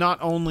wealth is not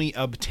only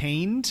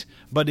obtained,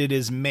 but it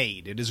is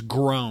made. It is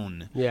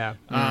grown. Yeah.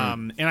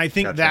 And I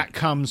think that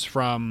comes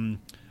from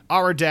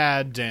our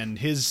dad and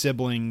his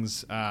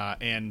siblings,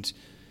 and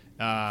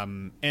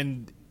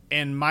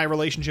my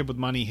relationship with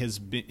money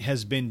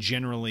has been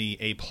generally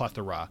a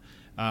plethora.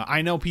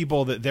 I know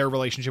people that their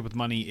relationship with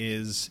money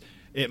is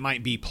it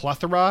might be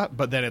plethora,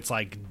 but then it's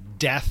like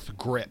death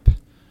grip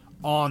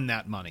on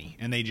that money,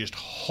 and they just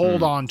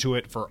hold on to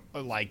it for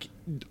like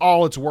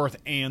all it's worth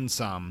and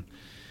some.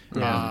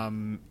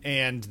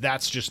 And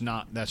that's just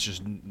not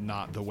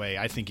the way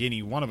I think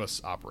any one of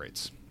us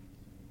operates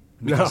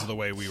because of the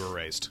way we were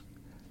raised.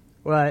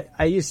 Well,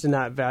 I used to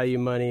not value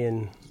money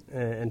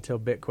until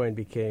Bitcoin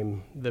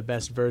became the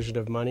best version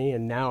of money,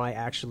 and now my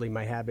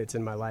habits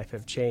in my life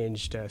have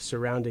changed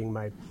surrounding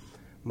my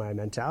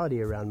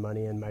mentality around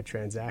money and my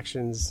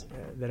transactions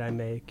that I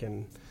make.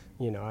 And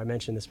I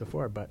mentioned this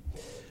before, but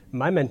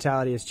my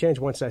mentality has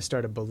changed once I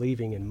started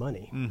believing in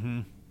money.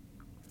 Mm-hmm.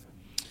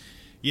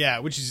 Yeah,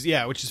 which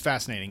is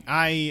fascinating.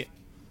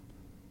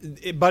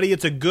 Buddy,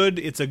 it's a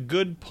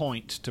good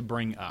point to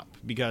bring up,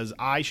 because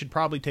I should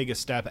probably take a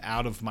step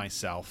out of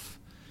myself,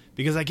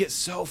 because I get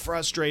so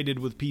frustrated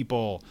with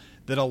people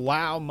that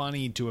allow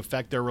money to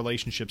affect their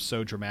relationships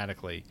so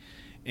dramatically.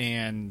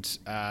 And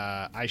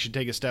I should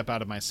take a step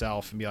out of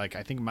myself and be like,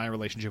 I think my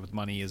relationship with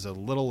money is a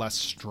little less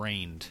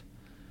strained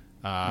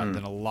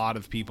than a lot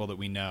of people that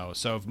we know.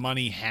 So if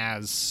money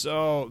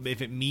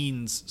if it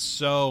means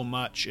so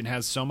much and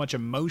has so much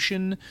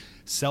emotion,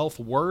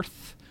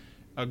 self-worth,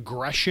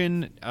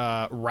 aggression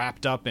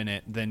wrapped up in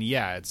it, then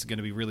yeah, it's going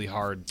to be really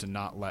hard to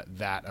not let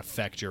that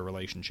affect your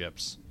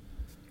relationships.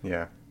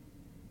 Yeah.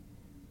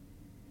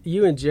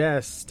 You and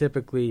Jess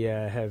typically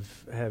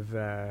have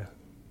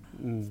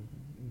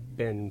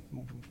been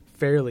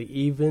fairly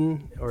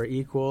even or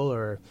equal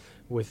or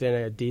within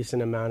a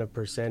decent amount of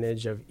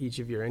percentage of each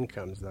of your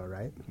incomes, though,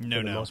 right? For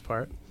the most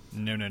part?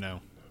 No.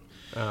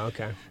 Oh,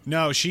 okay.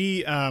 No,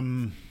 she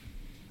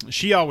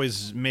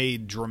always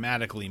made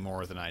dramatically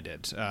more than I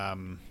did.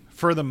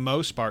 For the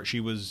most part, she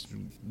was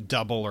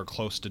double or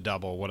close to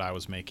double what I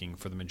was making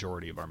for the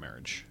majority of our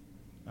marriage.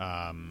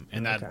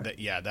 And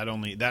that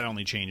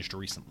only changed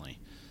recently.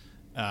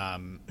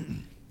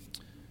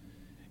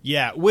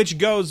 Yeah, which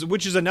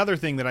is another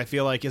thing that I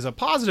feel like is a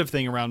positive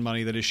thing around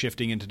money that is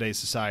shifting in today's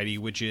society,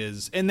 which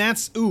is, and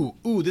that's,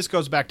 this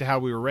goes back to how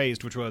we were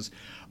raised, which was,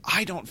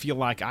 I don't feel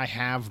like I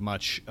have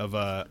much of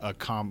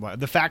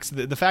the fact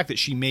that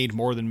she made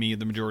more than me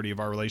the majority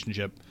of our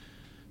relationship,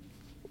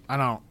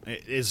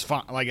 is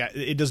fun. Like,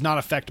 it does not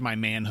affect my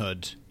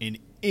manhood in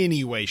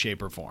any way,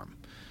 shape, or form.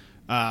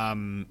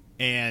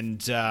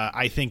 And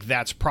I think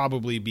that's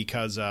probably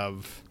because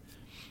of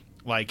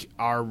like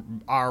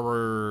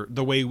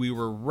the way we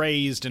were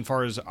raised as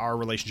far as our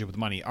relationship with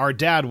money. Our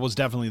dad was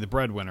definitely the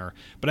breadwinner,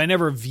 but I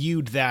never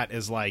viewed that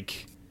as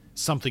like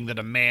something that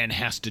a man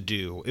has to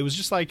do. It was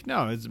just like,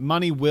 no,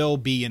 money will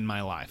be in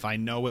my life. I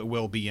know it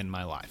will be in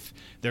my life.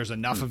 There's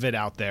enough of it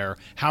out there.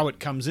 How it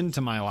comes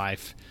into my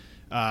life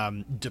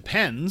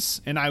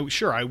depends. And I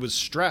was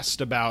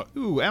stressed about,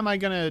 am I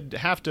going to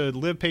have to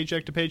live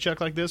paycheck to paycheck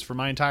like this for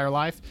my entire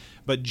life?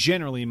 But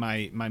generally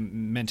my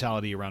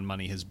mentality around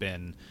money has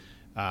been,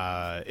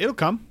 it'll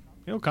come.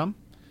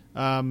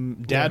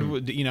 Dad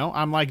would,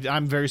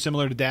 I'm very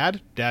similar to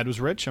Dad. Dad was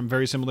rich. I'm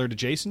very similar to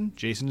Jason.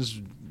 Jason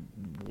is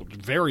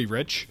very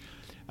rich.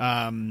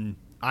 I'm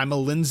a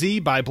Lindsay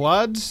by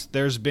blood.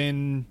 There's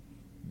been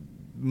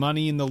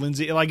money in the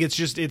Lindsay. Like, it's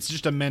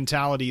just a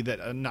mentality that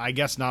I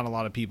guess not a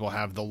lot of people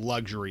have the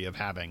luxury of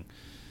having.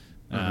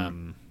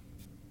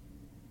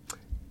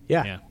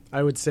 Yeah,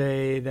 I would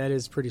say that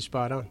is pretty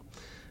spot on.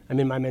 I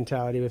mean, my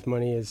mentality with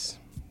money is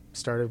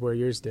started where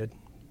yours did.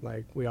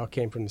 Like, we all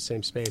came from the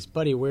same space.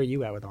 Buddy, where are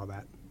you at with all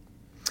that?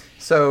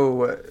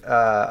 So,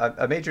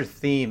 a major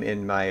theme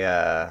in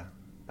my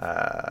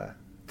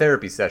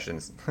therapy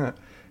sessions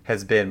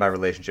has been my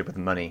relationship with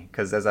money.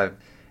 Because as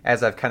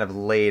I've kind of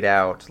laid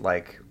out,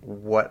 like,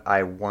 what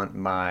I want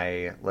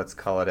my, let's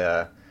call it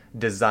a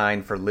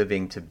design for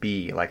living to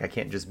be. Like, I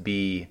can't just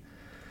be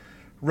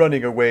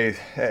running away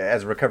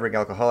as a recovering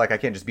alcoholic. I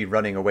can't just be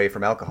running away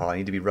from alcohol. I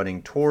need to be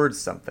running towards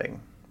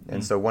something.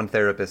 And so one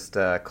therapist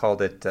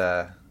called it...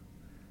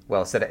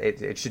 said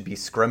it should be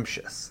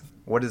scrumptious.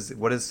 What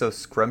is so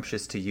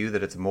scrumptious to you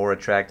that it's more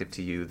attractive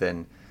to you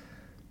than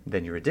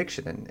your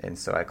addiction? And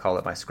so I call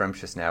it my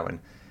scrumptious now.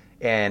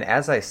 And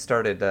as I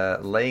started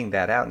laying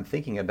that out and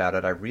thinking about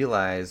it, I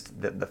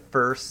realized that the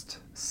first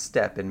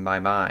step in my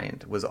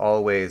mind was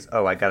always,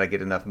 I got to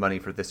get enough money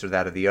for this or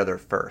that or the other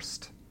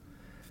first.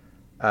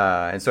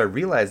 And so I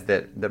realized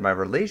that my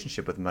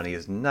relationship with money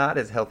is not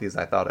as healthy as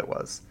I thought it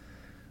was.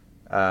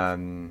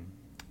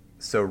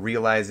 So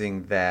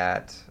realizing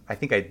that I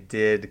think I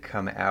did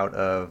come out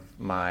of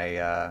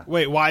my...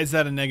 Wait, why is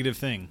that a negative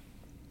thing?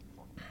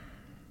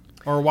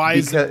 Or why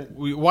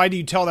do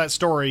you tell that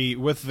story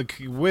with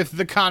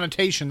the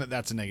connotation that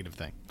that's a negative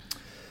thing?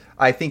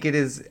 I think it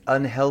is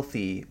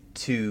unhealthy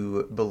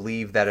to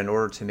believe that in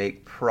order to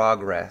make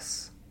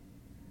progress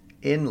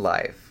in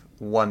life,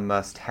 one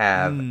must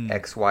have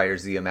X, Y, or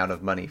Z amount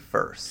of money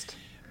first.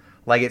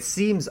 Like, it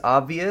seems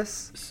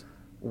obvious.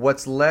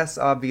 What's less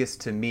obvious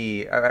to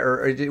me,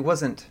 or it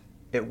wasn't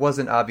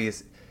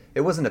obvious,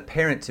 it wasn't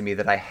apparent to me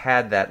that I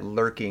had that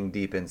lurking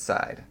deep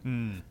inside.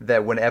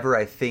 That whenever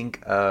I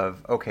think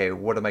of, okay,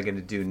 what am I going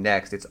to do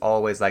next? It's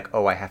always like,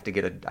 I have to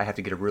get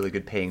a really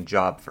good paying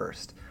job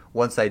first,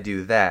 once I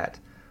do that,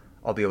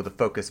 I'll be able to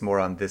focus more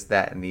on this,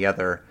 that, and the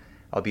other.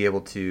 I'll be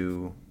able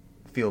to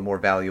feel more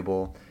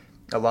valuable.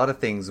 A lot of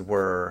things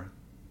were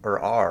or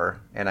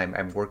are, and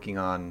I'm working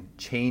on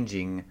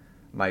changing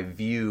my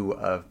view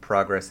of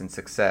progress and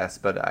success.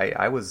 But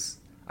I was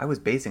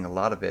basing a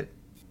lot of it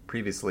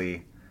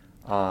previously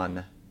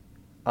on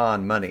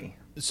money.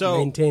 So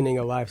maintaining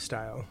a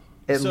lifestyle.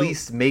 At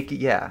least make it,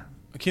 yeah.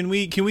 Can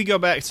we go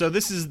back? So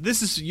this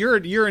is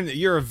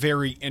you're a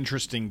very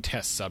interesting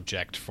test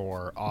subject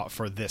for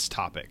this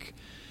topic,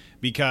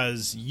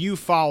 because you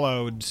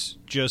followed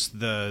just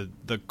the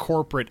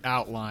corporate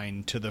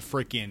outline to the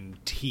frickin'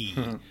 T,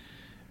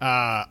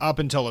 up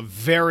until a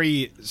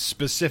very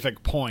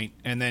specific point,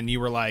 and then you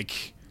were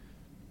like,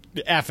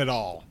 F it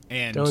all,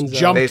 and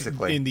jumped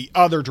basically in the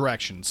other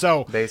direction.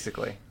 So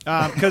basically,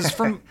 because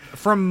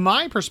from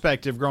my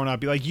perspective, growing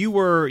up, like you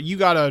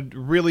got a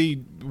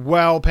really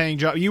well-paying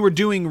job. You were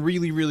doing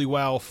really, really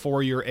well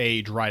for your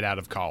age right out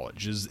of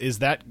college. Is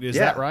that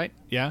right?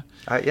 Yeah.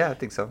 Yeah, I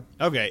think so.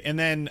 Okay, and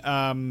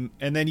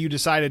then you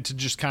decided to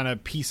just kind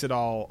of piece it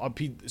all up.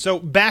 So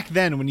back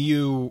then, when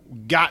you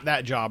got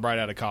that job right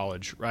out of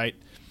college, right,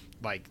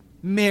 like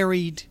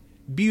married,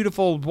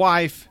 beautiful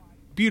wife,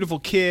 beautiful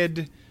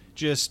kid.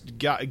 Just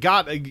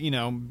got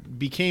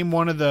became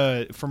one of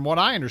the, from what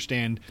I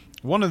understand,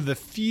 one of the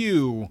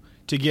few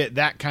to get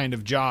that kind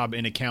of job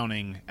in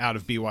accounting out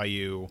of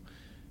BYU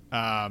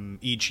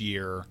each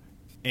year.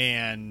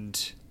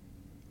 And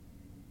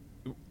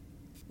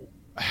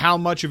how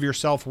much of your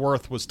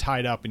self-worth was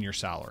tied up in your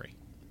salary?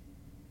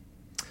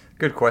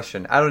 Good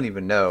question. I don't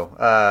even know.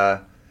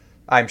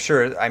 I'm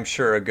sure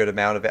a good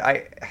amount of it.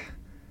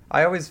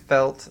 I always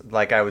felt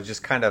like I was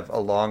just kind of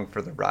along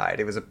for the ride.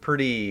 It was a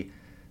pretty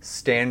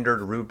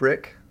standard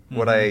rubric,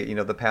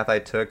 the path I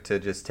took to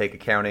just take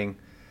accounting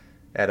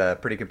at a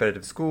pretty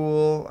competitive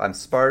school. I'm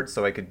smart,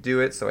 so I could do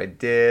it, so I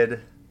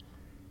did.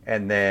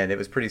 And then it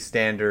was pretty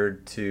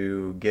standard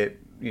to get,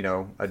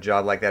 a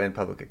job like that in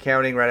public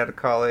accounting right out of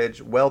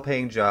college.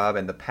 Well-paying job,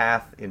 and the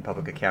path in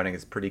public accounting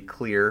is pretty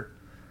clear.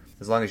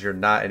 As long as you're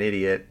not an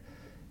idiot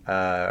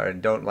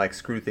and don't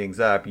screw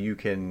things up, you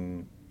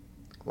can,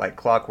 like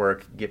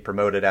clockwork, get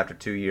promoted after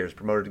 2 years,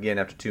 promoted again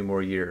after 2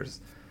 more years.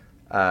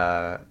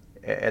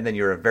 And then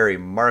you're a very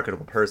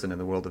marketable person in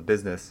the world of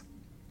business.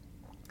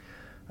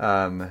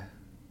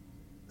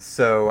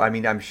 So, I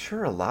mean, I'm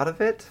sure a lot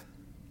of it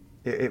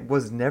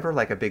was never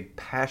like a big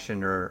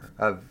passion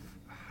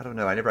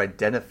I never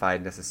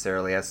identified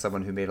necessarily as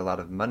someone who made a lot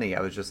of money.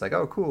 I was just like,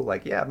 oh, cool,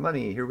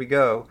 money, here we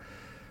go,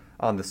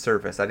 on the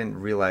surface. I didn't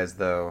realize,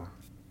 though,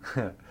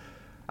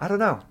 I don't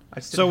know. I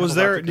just didn't was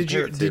there,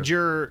 did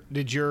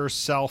your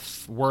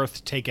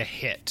self-worth take a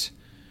hit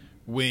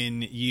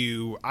when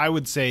you, I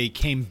would say,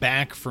 came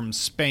back from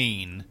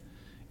Spain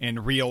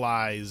and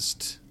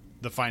realized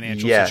the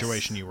financial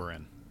situation you were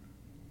in?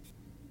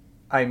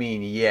 I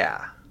mean,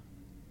 yeah.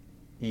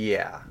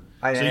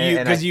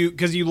 Because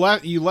you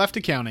left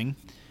accounting,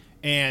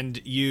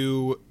 and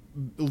you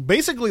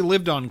basically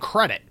lived on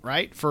credit,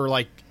 right, for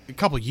like a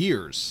couple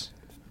years.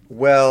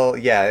 Well,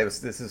 yeah,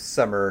 this is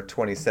summer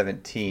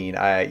 2017.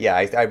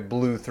 I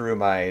blew through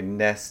my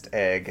nest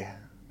egg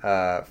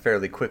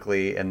fairly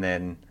quickly, and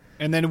then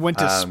went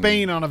to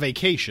Spain on a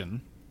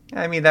vacation.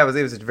 I mean, it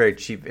was a very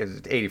cheap. It was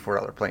an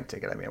 $84 plane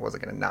ticket. I mean, I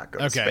wasn't going to not go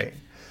to Spain.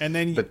 And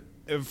then,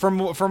 from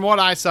what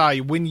I saw,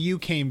 when you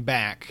came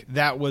back,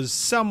 that was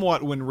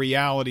somewhat when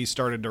reality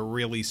started to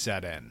really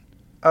set in.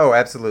 Oh,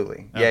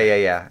 absolutely.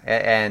 Okay. Yeah.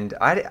 And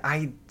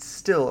I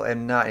still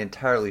am not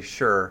entirely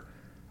sure.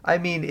 I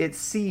mean, it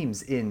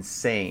seems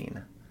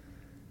insane.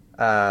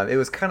 It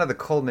was kind of the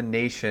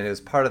culmination. It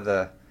was part of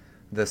the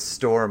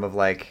storm of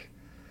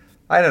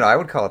I don't know. I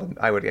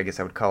guess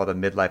I would call it a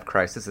midlife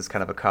crisis. It's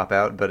kind of a cop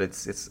out, but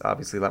it's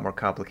obviously a lot more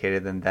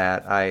complicated than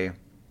that. I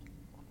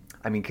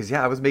mean, because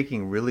I was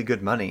making really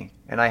good money,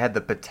 and I had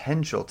the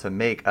potential to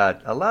make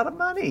a lot of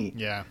money.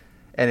 Yeah.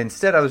 And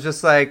instead, I was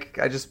just I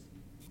just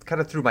kind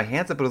of threw my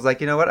hands up, and was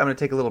like, you know what? I'm going to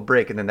take a little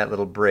break. And then that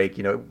little break,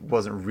 it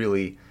wasn't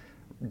really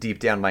deep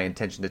down my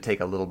intention to take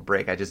a little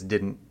break. I just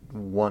didn't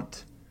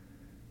want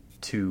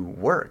to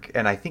work,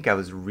 and I think I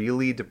was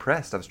really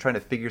depressed. I was trying to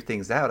figure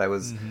things out.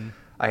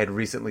 I had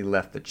recently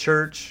left the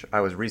church.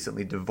 I was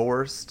recently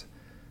divorced.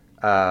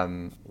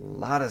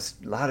 Lot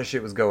of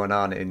shit was going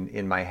on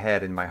in my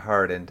head, in my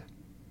heart, and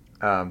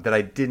that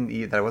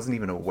I wasn't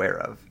even aware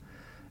of.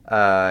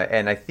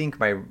 And I think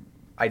my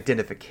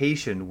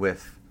identification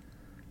with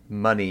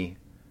money,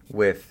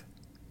 with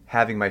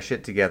having my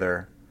shit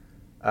together,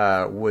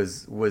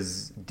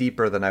 was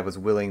deeper than I was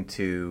willing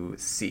to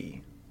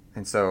see.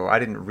 And so I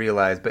didn't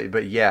realize,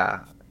 but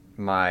yeah,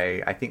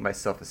 I think my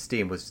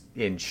self-esteem was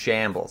in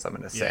shambles, I'm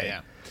going to say.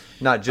 Yeah.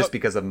 Not just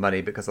because of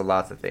money, because of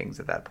lots of things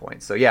at that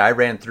point. So yeah, I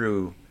ran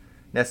through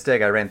nest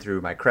egg, I ran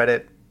through my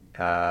credit,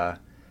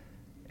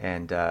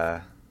 and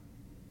kind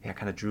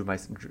of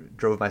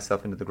drove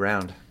myself into the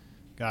ground.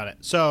 Got it.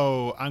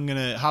 So I'm going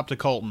to hop to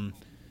Colton.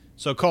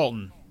 So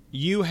Colton,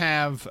 you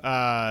have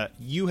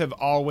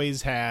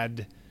always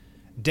had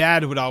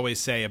Dad would always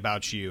say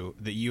about you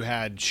that you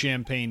had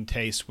champagne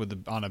taste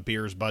on a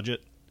beer's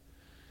budget.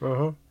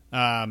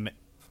 I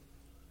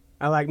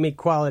like meat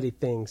quality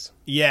things.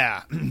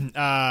 Yeah.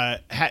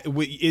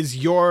 Is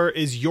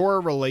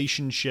your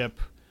relationship?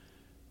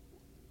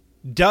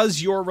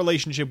 Does your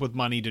relationship with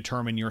money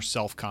determine your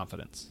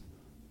self-confidence?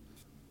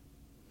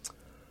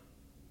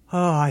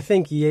 Oh, I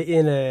think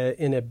in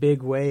a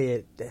big way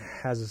it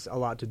has a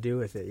lot to do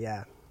with it.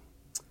 Yeah,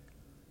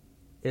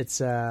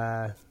 it's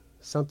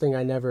something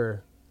I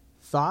never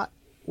thought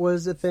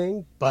was a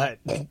thing, but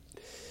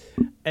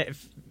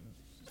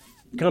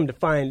come to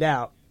find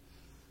out,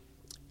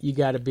 you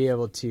got to be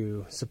able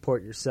to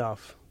support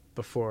yourself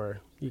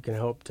before you can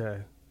hope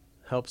to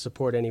help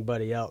support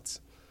anybody else.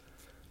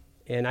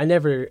 And I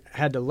never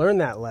had to learn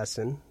that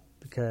lesson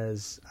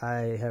because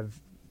I have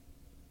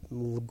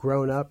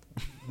grown up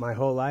my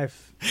whole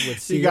life with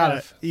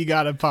CF. You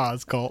gotta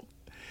pause, Colt.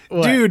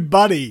 What? Dude,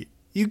 buddy,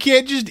 you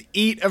can't just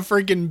eat a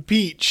freaking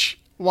peach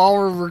while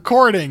we're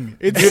recording.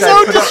 It's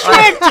so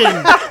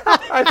distracting.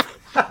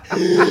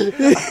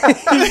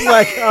 He's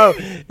like, oh,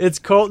 it's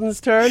Colton's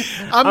turn.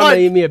 I'm like, gonna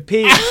eat me a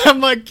peach. I'm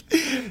like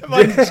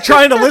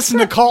trying to listen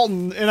to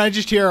Colton, and I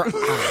just hear.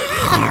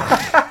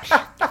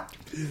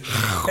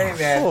 Hey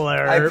man,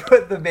 I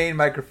put the main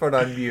microphone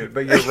on mute,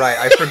 but you're right.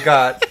 I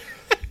forgot.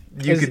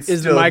 You could still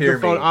is the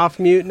microphone hear me. off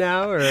mute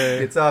now, or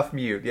It's off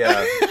mute.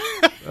 Yeah.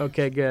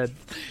 okay, good.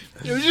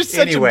 It was just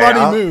such a buddy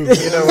move.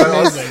 You know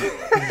what?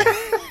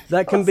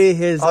 That can be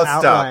his I'll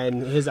stop.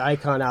 outline. His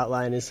icon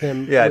outline is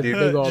him Yeah, with dude.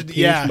 a big old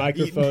peach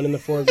microphone in the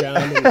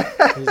foreground and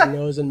his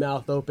nose and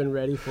mouth open,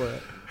 ready for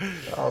it.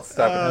 I'll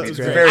stop. It's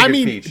a great. very I good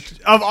mean, peach.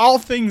 of all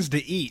things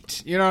to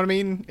eat, you know what I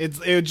mean?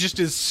 It just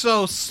is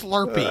so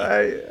slurpy.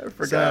 I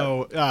forgot.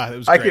 So it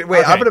was I great. could wait.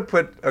 Okay. I'm gonna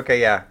put.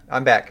 Okay, yeah,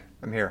 I'm back.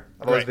 I'm here.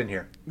 I've always been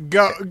here.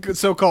 Go.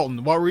 So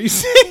Colton, what were you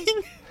saying?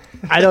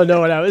 I don't know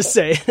what I was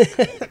saying.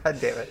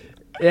 God damn it.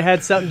 It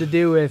had something to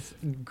do with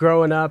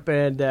growing up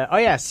and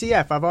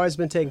CF. I've always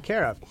been taken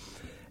care of,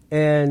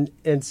 and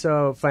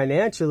so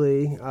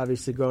financially,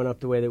 obviously, growing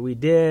up the way that we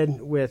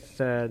did with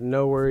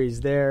no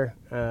worries there,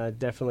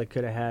 definitely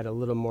could have had a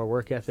little more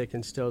work ethic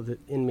instilled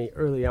in me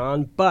early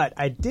on. But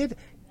I did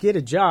get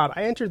a job.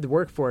 I entered the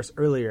workforce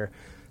earlier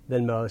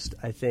than most.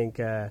 I think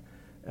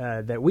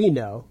that we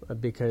know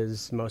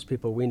because most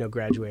people we know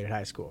graduated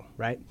high school,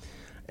 right?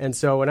 And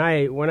so when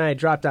I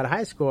dropped out of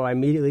high school, I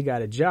immediately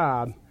got a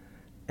job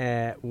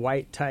at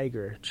White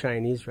Tiger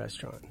Chinese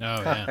restaurant.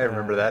 Oh yeah, I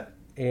remember that.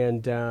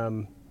 And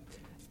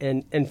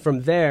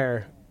from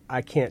there,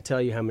 I can't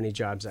tell you how many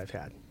jobs I've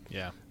had.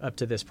 Yeah. Up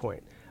to this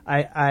point,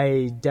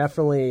 I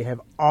definitely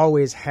have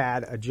always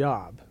had a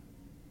job,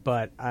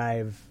 but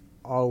I've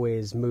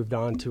always moved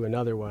on to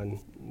another one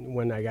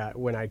when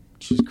I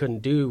just couldn't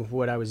do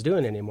what I was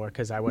doing anymore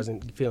because I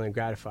wasn't feeling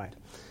gratified.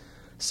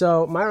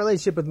 So my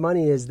relationship with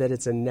money is that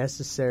it's a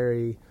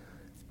necessary,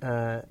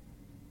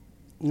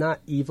 not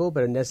evil,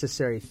 but a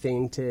necessary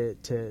thing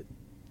to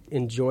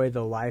enjoy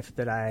the life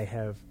that I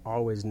have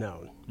always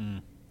known.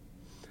 Mm.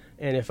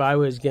 And if I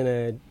was going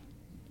to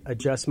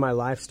adjust my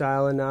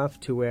lifestyle enough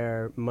to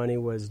where money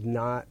was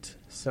not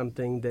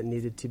something that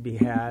needed to be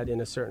had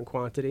in a certain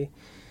quantity,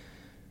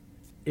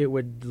 it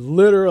would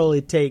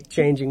literally take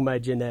changing my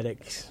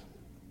genetics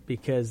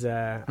because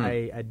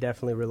I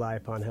definitely rely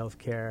upon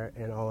healthcare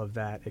and all of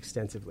that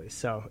extensively.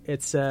 So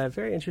it's a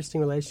very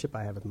interesting relationship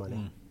I have with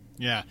money.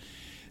 Yeah.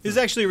 This is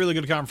actually a really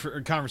good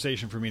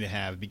conversation for me to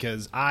have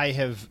because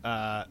I've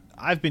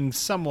been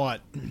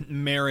somewhat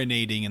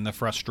marinating in the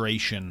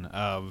frustration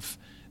of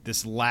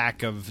this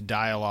lack of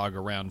dialogue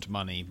around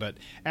money. But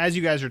as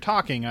you guys are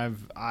talking,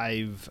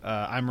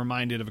 I'm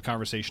reminded of a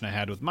conversation I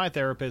had with my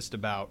therapist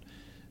about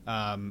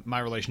my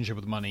relationship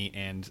with money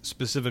and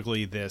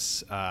specifically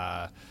this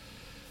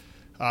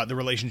the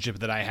relationship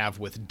that I have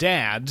with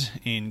Dad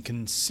in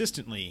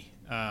consistently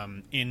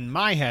in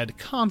my head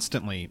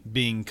constantly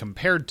being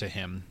compared to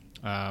him.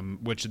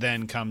 Which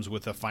then comes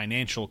with a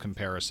financial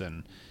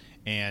comparison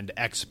and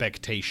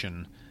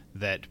expectation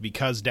that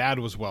because Dad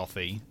was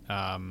wealthy,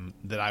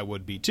 that I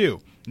would be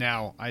too.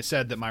 Now, I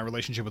said that my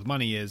relationship with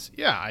money is,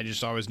 I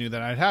just always knew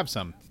that I'd have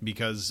some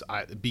because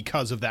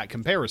of that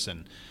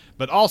comparison.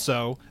 But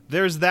also,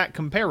 there's that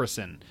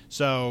comparison.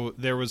 So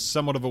there was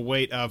somewhat of a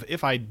weight of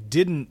if I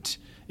don't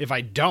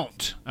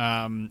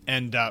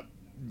end up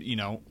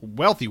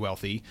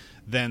wealthy,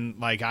 then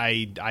like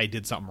I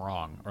did something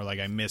wrong, or like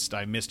I missed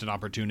an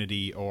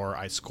opportunity, or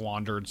I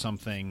squandered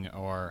something,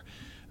 or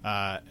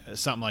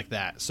something like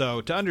that.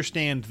 So to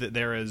understand that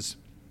there is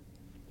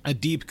a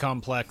deep,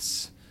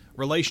 complex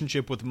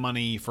relationship with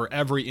money for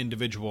every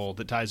individual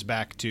that ties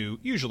back to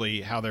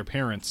usually how their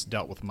parents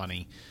dealt with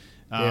money,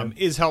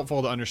 is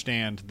helpful to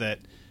understand that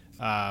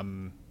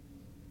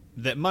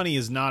that money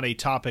is not a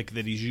topic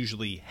that is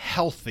usually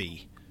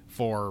healthy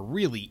for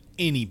really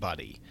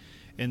anybody.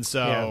 And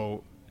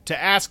so to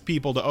ask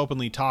people to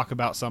openly talk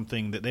about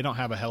something that they don't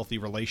have a healthy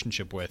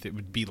relationship with, it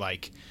would be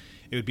like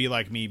it would be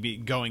like me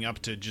going up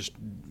to just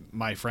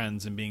my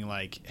friends and being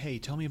like, "Hey,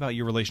 tell me about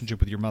your relationship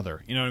with your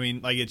mother." You know what I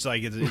mean? Like it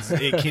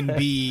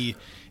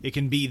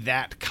can be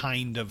that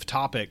kind of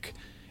topic,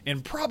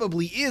 and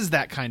probably is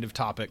that kind of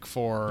topic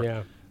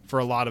for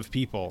a lot of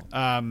people.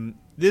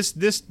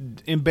 This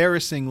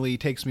embarrassingly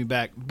takes me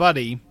back,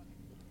 buddy.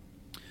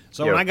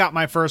 So when I got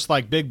my first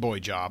big boy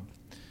job,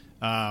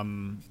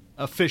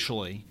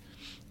 officially,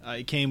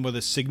 it came with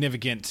a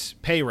significant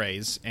pay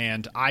raise,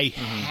 and I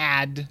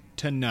had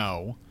to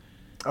know.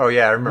 Oh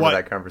yeah, I remember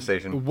that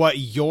conversation. What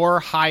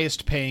your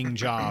highest paying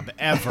job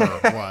ever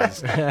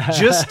was,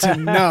 just to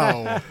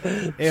know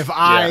if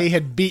I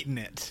had beaten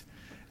it.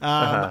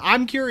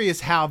 I'm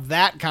curious how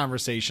that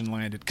conversation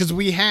landed, because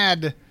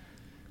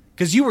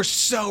you were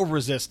so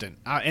resistant,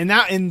 and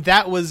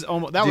that was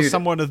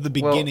somewhat of the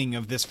beginning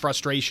of this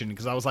frustration,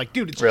 because I was like,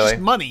 dude, it's just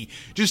money,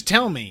 just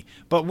tell me.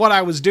 But what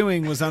I was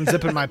doing was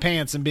unzipping my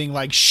pants and being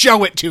like,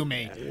 show it to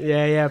me.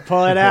 Yeah,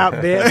 pull it out,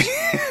 bitch.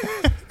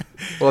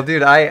 Well,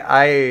 dude,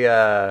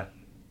 I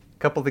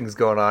couple things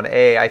going on.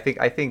 I've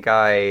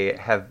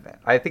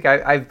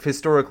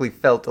historically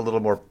felt a little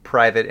more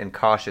private and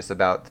cautious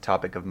about the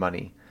topic of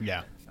money.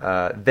 Yeah.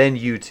 Than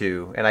you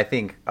two, and I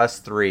think us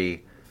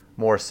three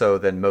more so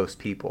than most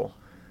people.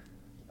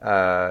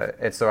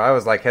 And so I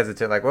was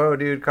hesitant, whoa,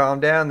 dude, calm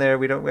down there.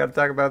 We have to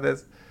talk about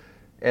this.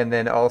 And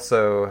then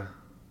also,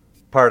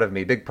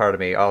 big part of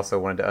me also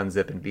wanted to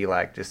unzip and be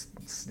just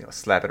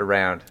slap it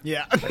around.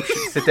 Yeah.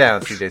 Sit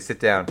down, CJ, sit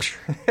down.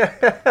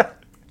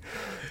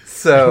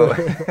 So,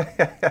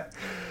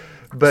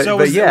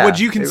 but yeah. Would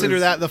you consider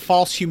that the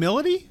false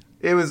humility?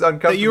 It was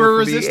uncomfortable that you were for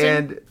resisting? me,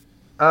 and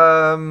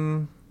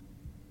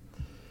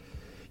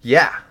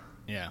yeah.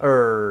 Yeah.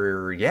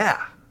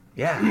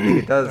 Yeah. I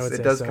think it does.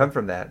 It does so. come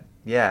from that.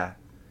 Yeah.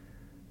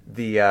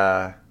 The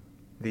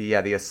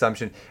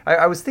assumption.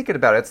 I was thinking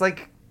about it.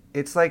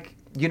 It's like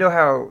you know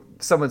how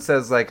someone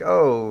says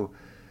oh,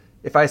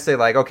 if I say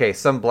okay,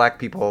 some black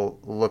people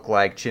look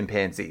like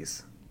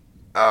chimpanzees.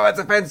 Oh, it's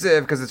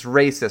offensive because it's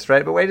racist,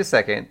 right? But wait a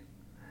second.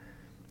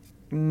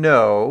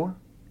 No,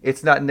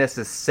 it's not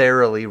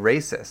necessarily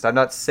racist. I'm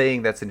not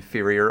saying that's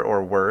inferior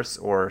or worse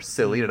or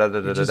silly.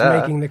 You're just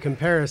making the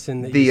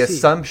comparison that you see.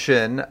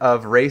 Assumption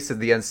of race,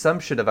 the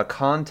assumption of a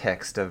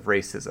context of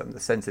racism, the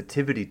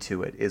sensitivity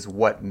to it is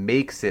what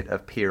makes it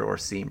appear or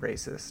seem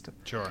racist.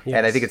 Sure. Yes.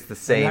 And I think it's the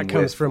same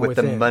with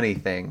the money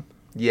thing.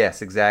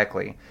 Yes,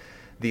 exactly.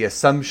 The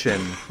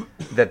assumption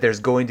that there's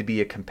going to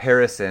be a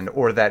comparison,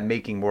 or that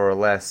making more or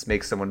less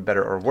makes someone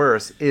better or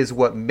worse, is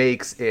what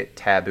makes it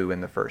taboo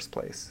in the first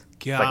place.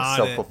 It's like a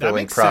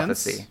self-fulfilling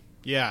prophecy. Sense.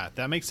 Yeah,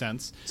 that makes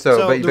sense.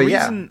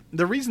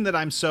 The reason that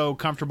I'm so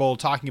comfortable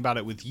talking about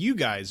it with you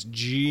guys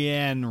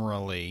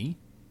generally,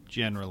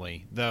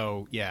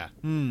 though,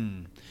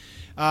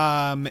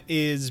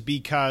 is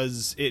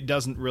because it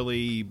doesn't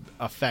really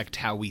affect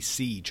how we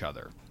see each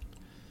other.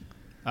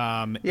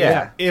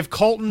 If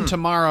Colton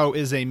tomorrow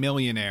is a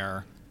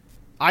millionaire,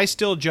 I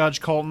still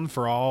judge Colton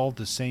for all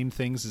the same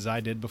things as I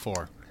did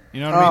before.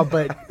 You know what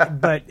I mean?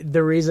 but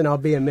the reason I'll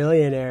be a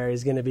millionaire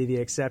is going to be the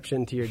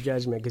exception to your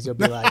judgment, because you'll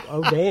be like,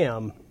 oh,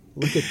 damn,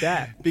 look at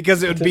that.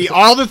 Because it would be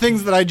all the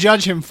things that I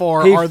judge him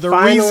for are the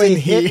reason he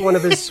hit one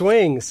of his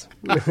swings.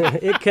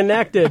 It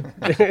connected.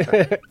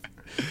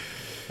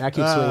 I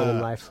keep swinging in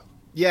life.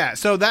 Yeah,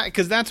 so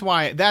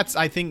that's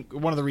I think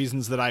one of the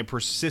reasons that I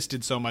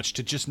persisted so much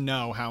to just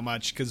know how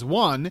much, because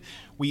one,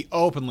 we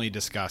openly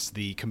discuss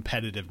the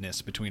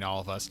competitiveness between all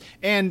of us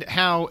and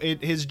how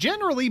it has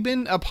generally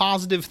been a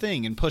positive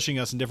thing in pushing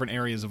us in different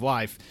areas of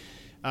life.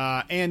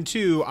 And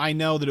two, I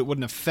know that it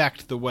wouldn't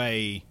affect the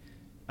way,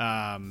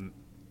 and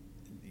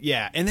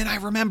then I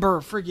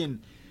remember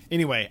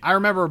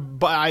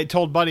I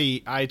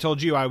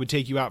told you I would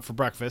take you out for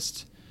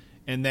breakfast.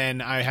 And then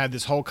I had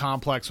this whole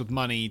complex with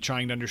money,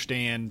 trying to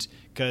understand,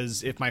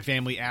 because if my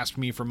family asked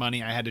me for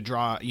money, I had to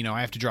draw,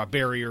 I have to draw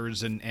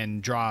barriers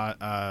and draw,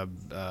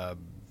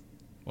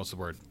 what's the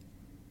word?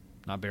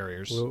 Not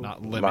barriers,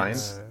 not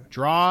limits.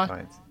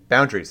 Lines.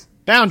 Boundaries.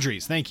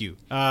 Boundaries, thank you.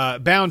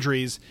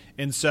 Boundaries.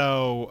 And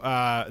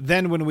so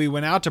then when we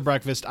went out to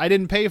breakfast, I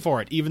didn't pay for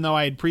it, even though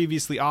I had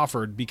previously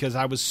offered, because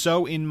I was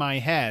so in my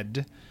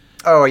head.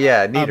 Oh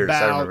yeah, Neaters.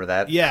 I remember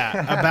that. Yeah,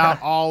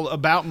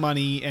 about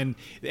money, and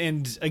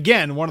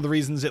again, one of the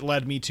reasons it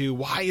led me to,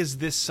 why is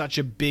this such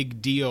a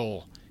big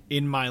deal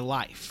in my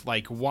life?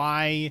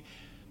 Why?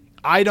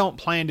 I don't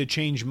plan to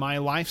change my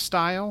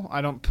lifestyle.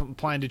 I don't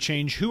plan to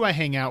change who I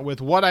hang out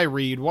with, what I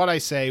read, what I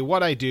say,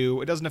 what I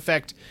do. It doesn't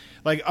affect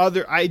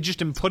I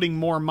just am putting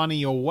more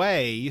money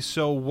away.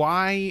 So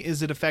why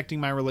is it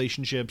affecting my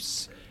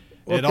relationships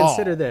at all?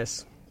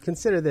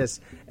 Consider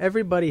this.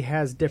 Everybody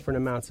has different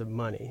amounts of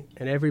money,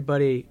 and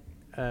everybody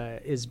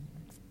is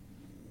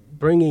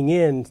bringing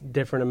in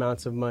different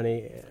amounts of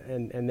money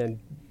and then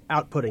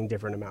outputting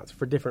different amounts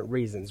for different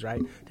reasons,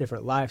 right?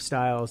 Different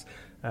lifestyles,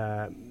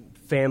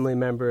 family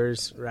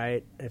members,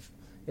 right?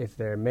 If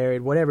they're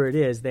married, whatever it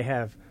is, they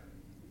have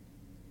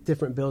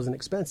different bills and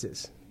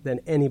expenses than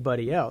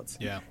anybody else.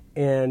 Yeah.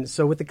 And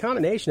so with the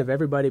combination of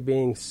everybody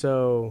being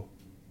so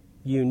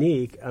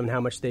unique on how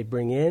much they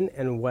bring in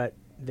and what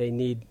they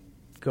need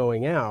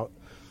going out,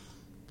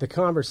 the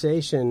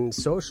conversation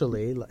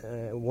socially,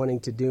 wanting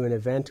to do an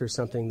event or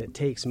something that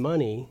takes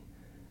money,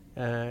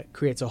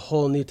 creates a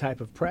whole new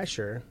type of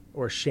pressure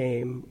or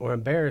shame or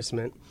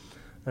embarrassment,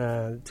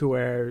 to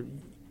where,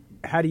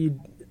 how do you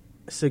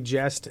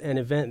suggest an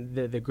event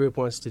that the group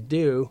wants to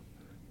do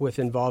with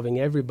involving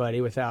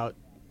everybody without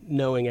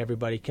knowing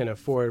everybody can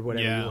afford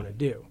whatever you want to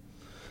do,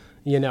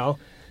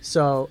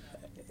 So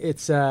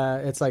it's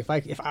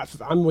like if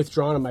I'm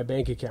withdrawing on my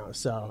bank account,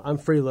 so I'm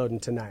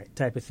freeloading tonight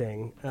type of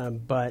thing.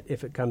 But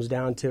if it comes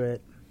down to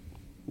it,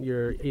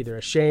 you're either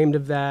ashamed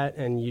of that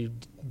and you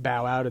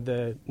bow out of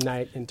the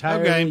night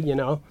entirely,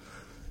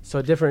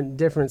 So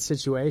different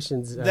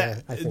situations, I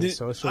think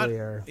socially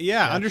are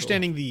natural.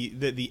 Understanding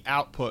the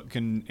output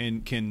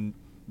can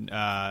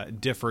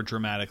differ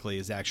dramatically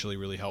is actually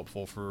really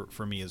helpful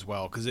for me as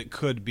well, because it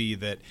could be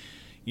that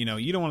you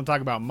don't want to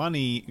talk about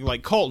money,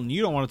 like Colton.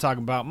 You don't want to talk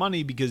about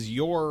money because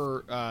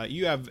you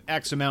have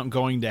X amount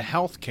going to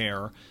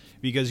healthcare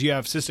because you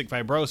have cystic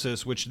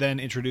fibrosis, which then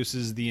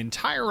introduces the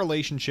entire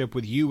relationship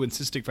with you and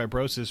cystic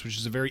fibrosis, which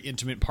is a very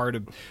intimate part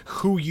of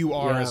who you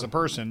are as a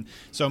person.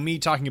 So me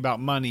talking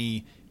about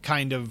money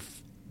kind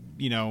of,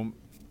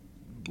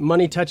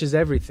 money touches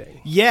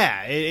everything.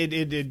 Yeah.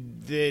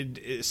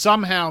 It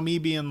somehow me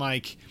being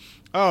like,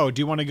 oh,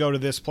 do you want to go to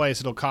this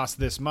place? It'll cost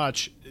this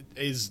much,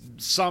 is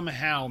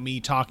somehow me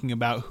talking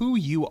about who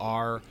you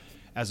are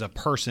as a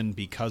person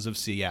because of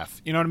CF.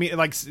 You know what I mean?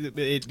 Like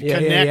it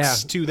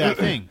connects to that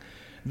thing.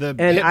 The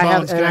hip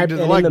bones connect to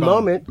the leg bone.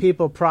 Moment,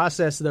 people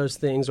process those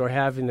things, or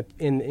have in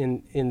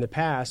the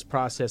past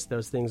processed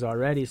those things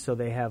already, so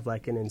they have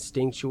like an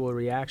instinctual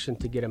reaction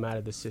to get them out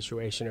of the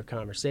situation or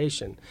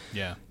conversation.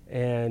 Yeah.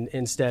 And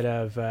instead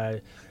of,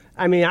 I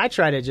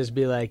try to just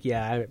be like,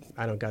 I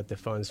don't got the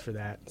funds for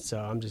that, so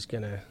I'm just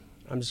gonna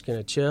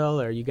chill,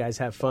 or you guys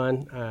have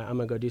fun. I'm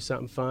gonna go do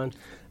something fun.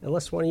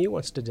 Unless one of you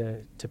wants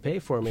to pay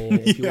for me,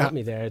 if you want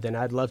me there, then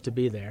I'd love to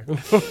be there.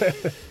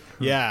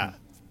 Yeah.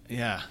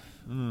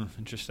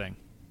 Interesting.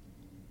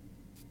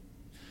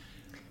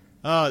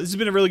 This has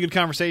been a really good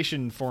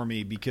conversation for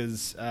me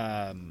because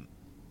I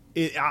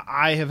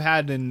have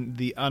had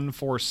the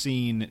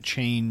unforeseen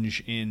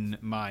change in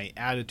my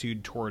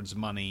attitude towards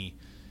money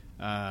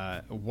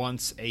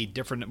once it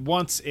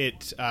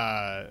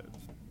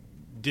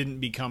didn't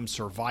become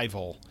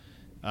survival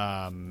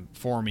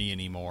for me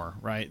anymore,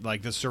 right?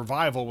 Like the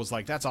survival was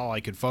like, that's all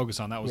I could focus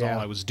on. That was all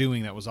I was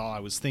doing. That was all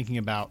I was thinking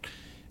about.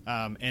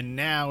 And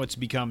now it's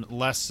become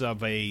less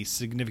of a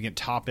significant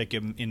topic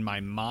in my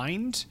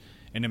mind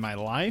and in my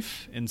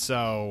life. And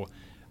so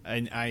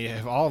I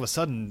have all of a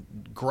sudden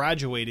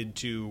graduated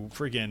to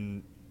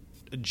freaking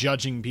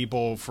judging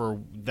people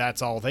for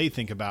that's all they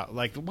think about.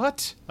 Like,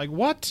 what?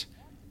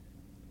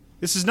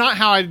 This is not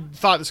how I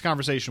thought this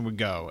conversation would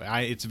go.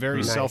 It's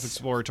very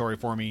self-exploratory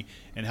for me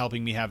and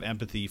helping me have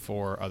empathy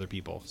for other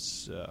people.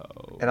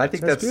 So, and I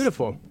think that's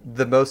beautiful.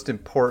 The most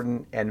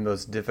important and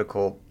most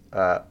difficult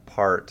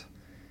part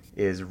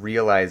is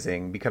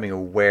becoming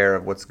aware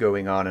of what's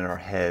going on in our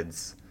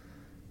heads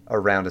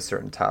around a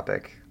certain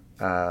topic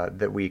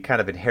that we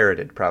kind of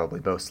inherited, probably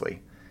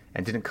mostly,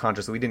 and we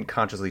didn't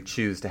consciously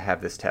choose to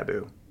have this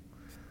taboo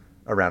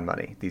around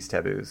money. These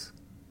taboos,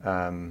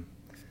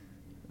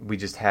 we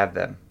just have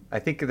them. I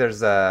think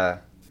there's you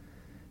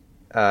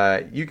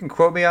can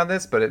quote me on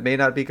this, but it may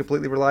not be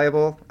completely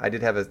reliable. I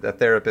did have a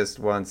therapist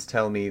once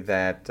tell me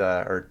that,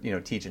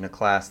 teach in a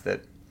class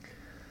that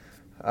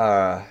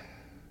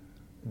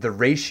the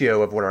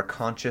ratio of what our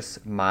conscious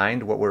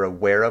mind, what we're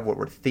aware of, what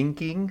we're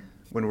thinking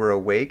when we're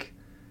awake,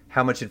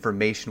 how much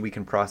information we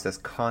can process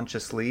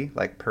consciously,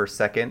 like per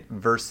second,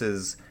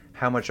 versus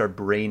how much our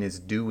brain is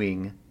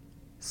doing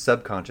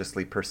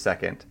subconsciously per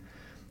second.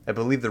 I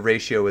believe the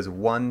ratio is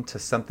 1 to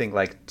something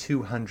like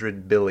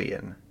 200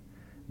 billion.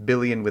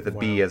 Billion with a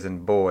B as in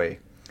boy.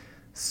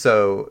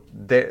 So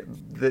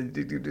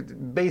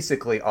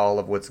basically all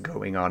of what's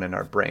going on in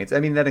our brains.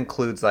 I mean, that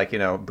includes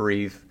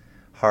breathe,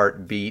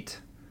 heart, beat,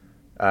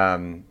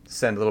 send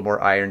a little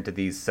more iron to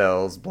these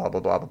cells, blah,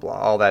 blah, blah, blah, blah.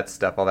 All that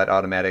stuff, all that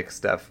automatic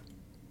stuff.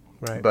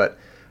 Right. But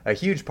a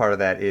huge part of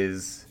that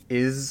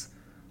is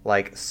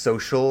like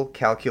social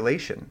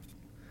calculation.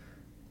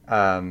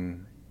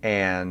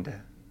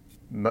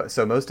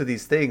 So most of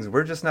these things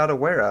we're just not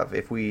aware of.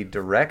 If we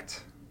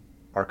direct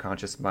our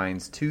conscious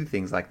minds to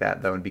things like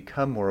that, though, and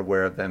become more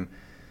aware of them,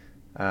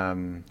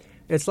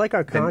 it's like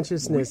our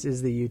consciousness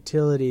is the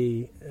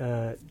utility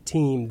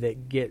team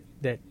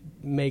that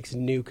makes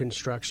new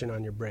construction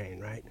on your brain,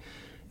 right?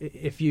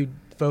 If you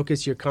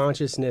focus your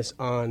consciousness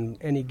on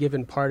any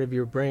given part of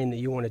your brain that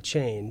you want to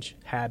change,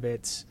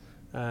 habits,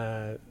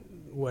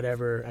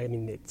 whatever,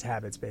 it's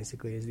habits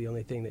basically is the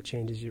only thing that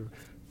changes your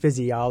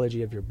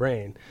physiology of your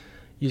brain.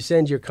 You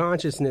send your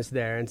consciousness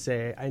there and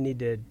say, I need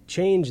to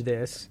change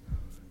this,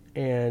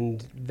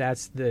 and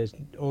that's the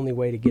only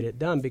way to get it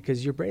done,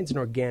 because your brain's an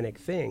organic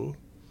thing.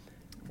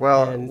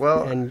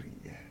 And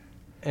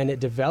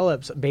it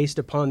develops based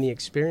upon the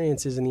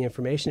experiences and the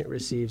information it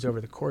receives over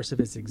the course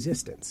of its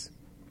existence.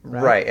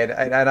 Right.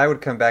 And I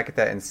would come back at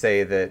that and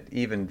say that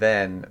even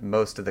then,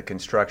 most of the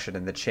construction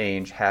and the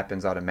change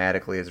happens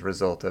automatically as a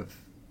result of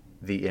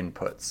the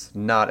inputs,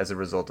 not as a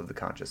result of the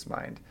conscious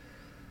mind.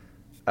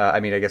 I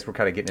guess we're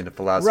kind of getting into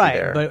philosophy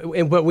there.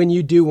 But when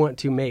you do want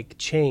to make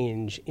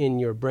change in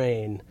your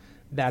brain,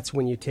 that's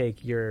when you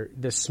take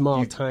the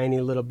small, tiny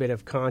little bit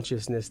of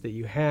consciousness that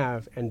you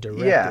have and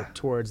direct it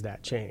towards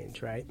that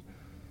change, right?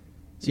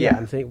 So,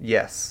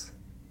 yes.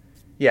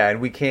 Yeah,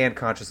 and we can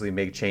consciously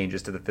make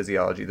changes to the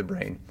physiology of the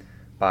brain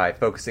by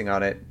focusing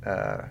on it,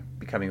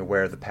 becoming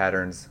aware of the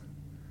patterns.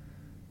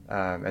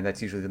 And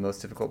that's usually the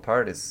most difficult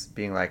part, is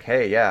being like,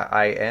 hey, yeah,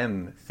 I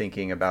am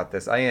thinking about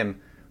this. I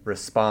am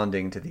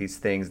responding to these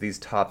things, these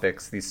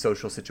topics, these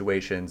social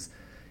situations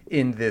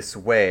in this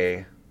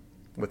way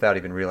without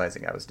even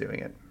realizing I was doing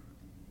it.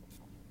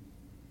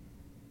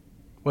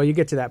 Well, you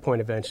get to that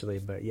point eventually,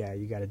 but yeah,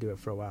 you got to do it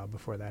for a while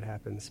before that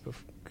happens,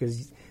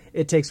 because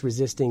it takes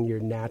resisting your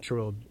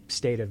natural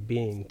state of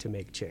being to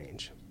make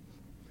change.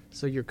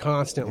 So you're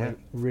constantly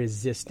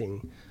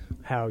resisting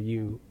how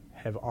you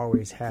have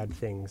always had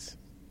things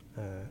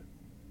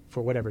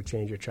for whatever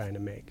change you're trying to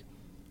make.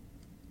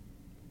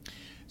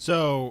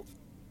 So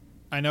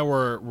I know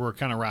we're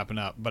kind of wrapping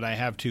up, but I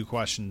have two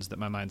questions that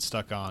my mind's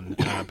stuck on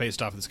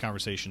based off of this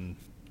conversation,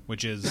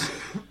 which is,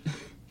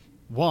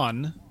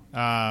 one,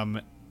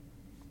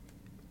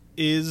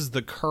 is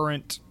the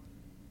current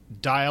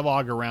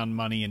dialogue around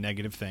money a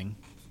negative thing?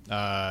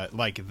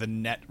 Like the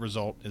net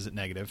result, is it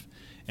negative?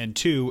 And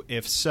two,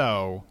 if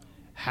so,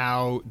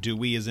 how do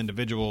we as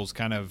individuals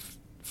kind of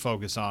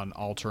focus on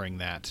altering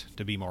that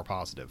to be more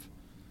positive?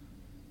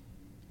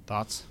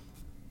 Thoughts?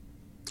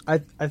 I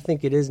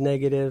think it is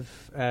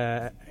negative.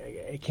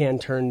 It can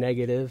turn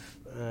negative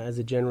as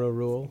a general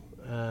rule.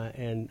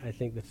 And I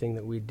think the thing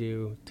that we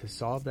do to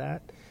solve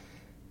that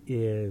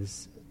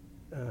is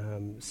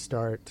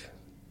start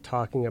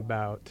talking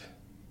about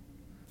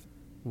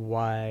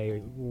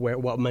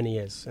what money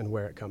is and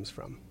where it comes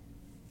from.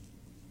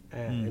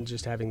 And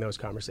just having those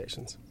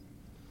conversations.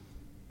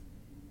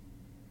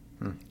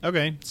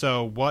 Okay,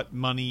 so what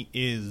money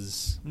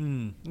is.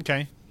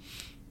 Okay.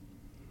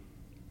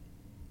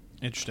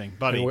 Interesting.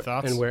 Buddy,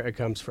 thoughts? And where it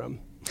comes from.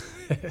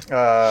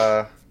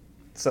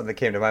 Something that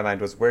came to my mind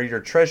was, where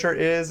your treasure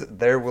is,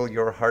 there will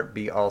your heart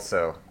be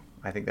also.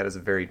 I think that is a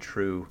very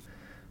true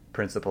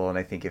principle, and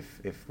I think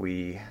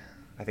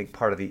I think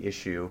part of the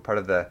issue, part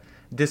of the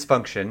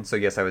dysfunction, so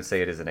yes, I would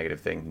say it is a negative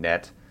thing,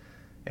 net,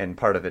 and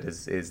part of it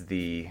is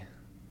the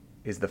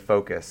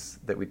focus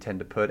that we tend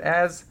to put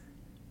as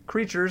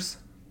creatures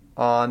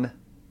on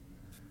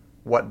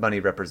what money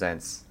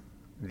represents,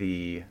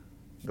 the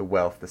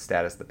wealth, the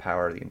status, the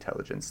power, the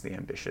intelligence, the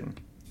ambition,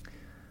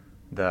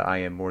 the I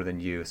am more than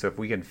you. So if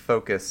we can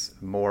focus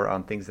more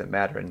on things that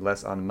matter and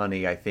less on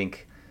money, I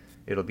think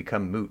it'll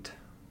become moot.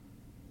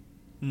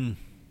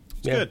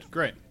 Good.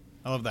 Great.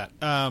 I love that.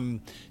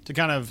 To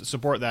kind of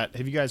support that,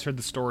 have you guys heard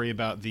the story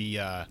about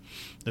the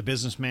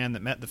businessman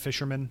that met the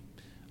fisherman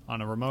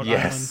on a remote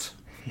island?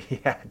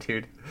 Yeah,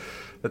 dude.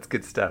 That's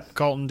good stuff.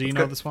 Colton, do you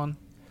know this one?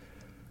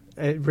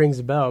 It rings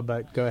a bell,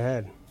 but go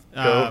ahead.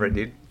 Go over it,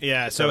 dude.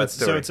 Yeah, it's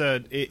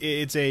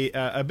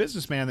a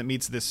businessman that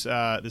meets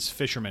this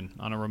fisherman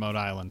on a remote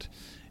island,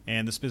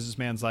 and this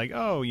businessman's like,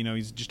 oh,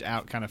 he's just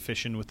out kind of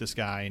fishing with this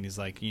guy, and he's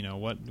like,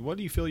 what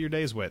do you fill your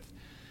days with?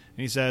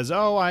 And he says,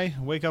 oh, I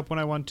wake up when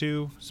I want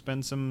to,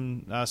 spend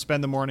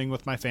the morning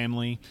with my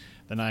family,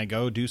 then I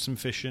go do some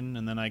fishing,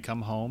 and then I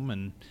come home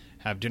and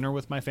have dinner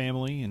with my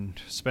family and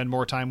spend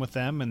more time with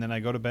them, and then I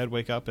go to bed,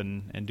 wake up,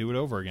 and do it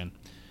over again.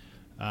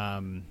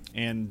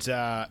 And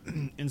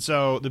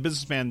so the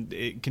businessman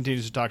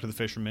continues to talk to the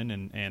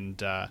fisherman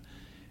and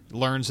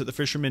learns that the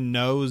fisherman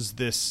knows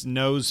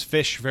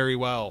fish very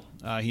well.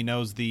 He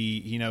knows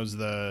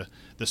the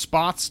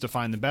spots to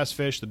find the best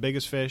fish, the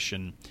biggest fish,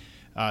 and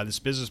this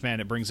businessman,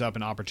 it brings up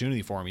an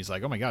opportunity for him. He's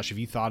like, oh my gosh, have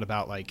you thought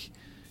about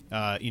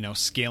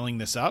scaling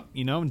this up,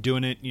 and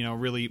doing it,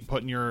 really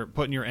putting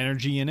your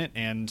energy in it,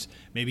 and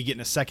maybe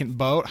getting a second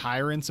boat,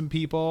 hiring some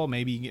people,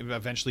 maybe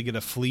eventually get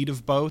a fleet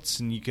of boats,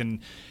 and you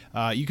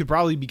could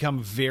probably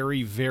become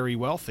very, very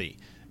wealthy.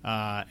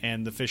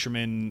 And the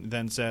fisherman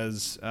then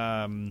says,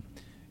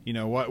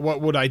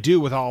 what would I do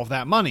with all of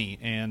that money?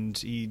 And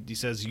he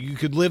says, you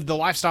could live the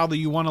lifestyle that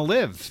you want to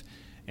live.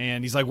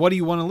 And he's like, what do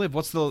you want to live?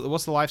 What's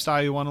the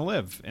lifestyle you want to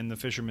live? And the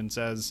fisherman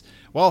says,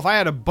 well, if I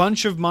had a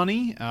bunch of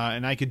money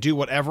and I could do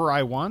whatever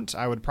I want,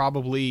 I would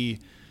probably,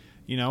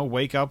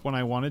 wake up when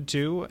I wanted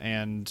to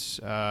and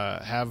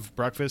have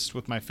breakfast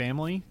with my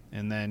family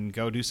and then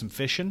go do some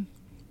fishing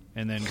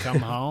and then come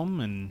home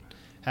and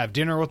have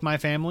dinner with my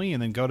family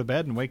and then go to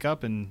bed and wake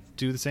up and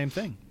do the same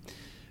thing.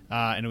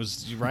 And it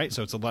was right.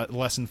 So it's a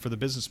lesson for the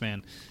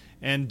businessman.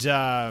 And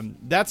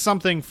that's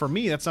something for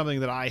me. That's something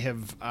that I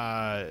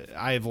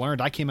have learned.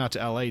 I came out to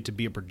LA to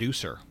be a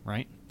producer,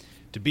 right?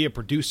 To be a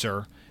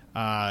producer,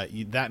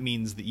 that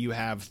means that you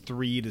have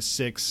 3 to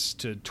 6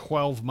 to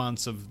 12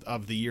 months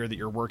of the year that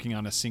you're working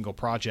on a single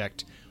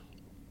project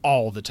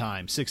all the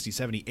time, 60,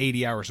 70,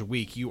 80 hours a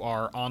week. You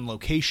are on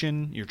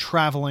location. You're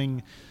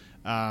traveling.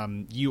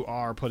 you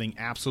are putting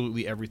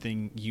absolutely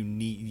everything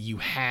you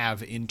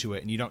have into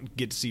it, and you don't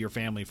get to see your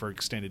family for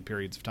extended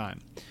periods of time.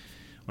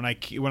 When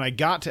I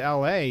got to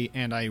LA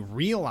and I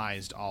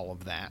realized all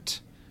of that,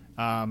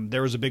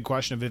 there was a big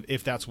question of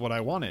if that's what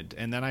I wanted.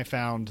 And then I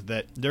found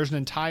that there's an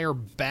entire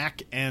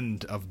back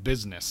end of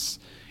business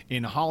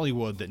in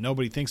Hollywood that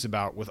nobody thinks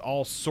about, with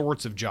all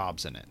sorts of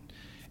jobs in it.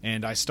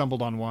 And I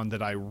stumbled on one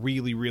that I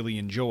really, really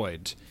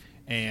enjoyed.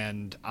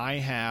 And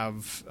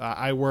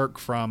I work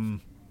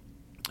from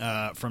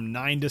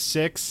 9 to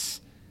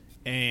 6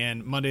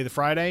 and Monday to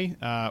Friday.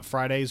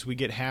 Fridays we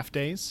get half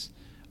days.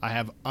 I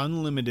have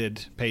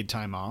unlimited paid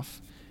time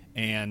off,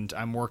 and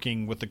I'm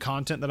working with the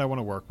content that I want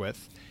to work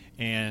with,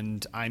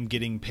 and I'm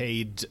getting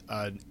paid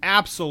an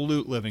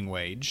absolute living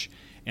wage,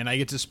 and I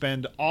get to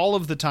spend all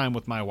of the time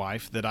with my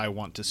wife that I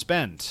want to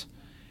spend.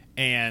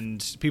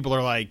 And people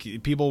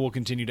will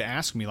continue to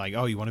ask me, like,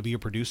 oh, you want to be a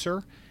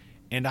producer?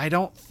 And I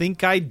don't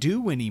think I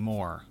do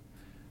anymore.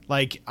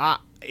 Like,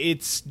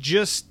 it's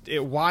just,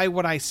 why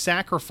would I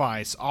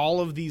sacrifice all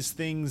of these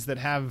things that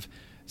have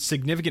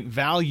significant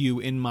value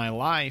in my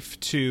life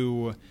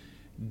to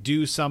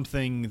do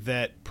something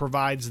that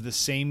provides the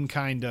same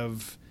kind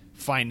of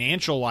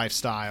financial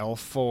lifestyle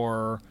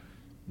for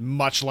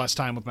much less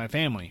time with my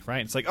family,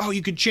 right? It's like, oh,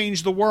 you could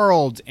change the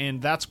world,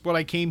 and that's what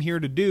I came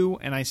here to do,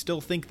 and I still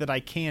think that I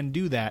can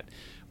do that,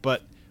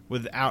 but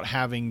without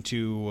having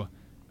to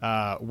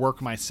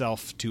work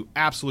myself to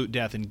absolute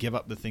death and give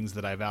up the things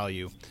that I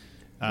value.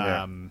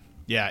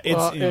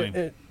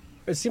 It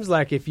seems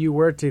like if you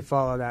were to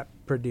follow that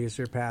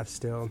producer path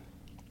still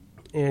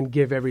and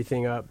give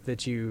everything up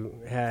that you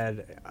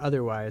had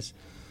otherwise,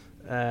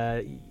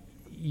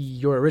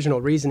 your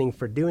original reasoning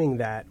for doing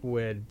that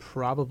would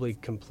probably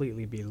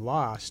completely be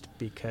lost,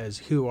 because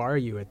who are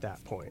you at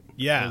that point?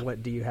 Yeah. And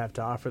what do you have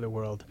to offer the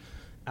world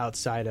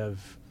outside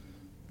of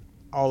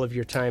all of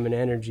your time and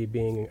energy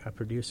being a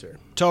producer?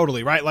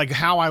 Totally, right? Like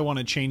how I want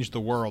to change the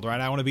world, right?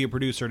 I want to be a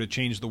producer to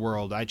change the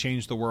world. I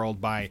change the world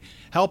by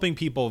helping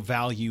people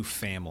value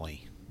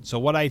family. So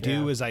what I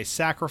do is I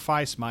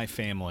sacrifice my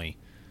family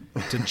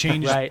to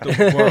change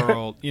the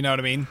world. You know what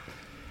I mean?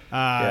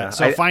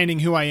 Finding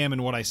who I am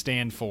and what I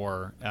stand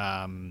for,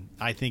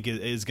 I think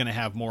is going to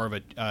have more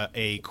of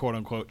a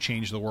quote-unquote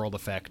change the world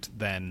effect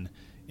than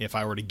if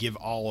I were to give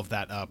all of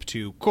that up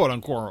to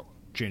quote-unquote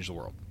change the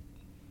world.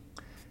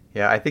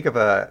 Yeah, I think of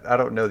I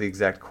don't know the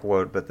exact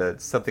quote,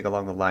 but something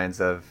along the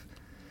lines of,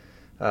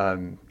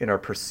 in our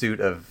pursuit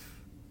of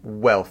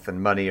wealth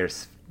and money or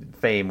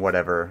fame,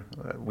 whatever,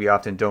 we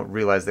often don't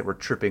realize that we're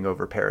tripping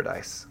over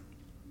paradise.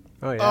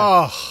 Oh, yeah.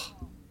 Oh,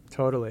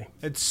 totally.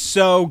 It's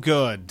so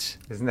good.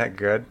 Isn't that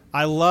good?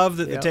 I love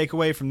that the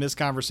takeaway from this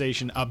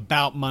conversation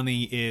about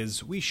money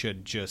is we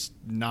should just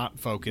not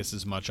focus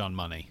as much on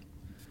money.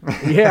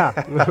 Yeah.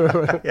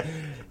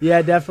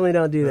 Yeah, definitely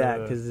don't do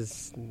that,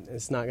 because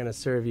it's not going to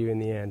serve you in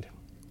the end.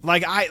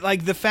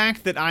 Like the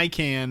fact that I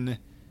can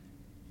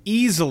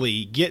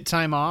easily get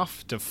time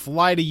off to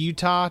fly to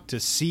Utah to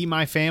see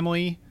my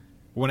family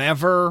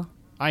whenever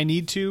I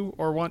need to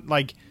or want,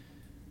 like,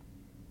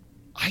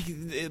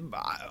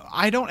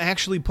 I don't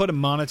actually put a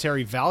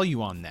monetary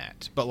value on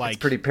that, but like,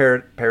 it's pretty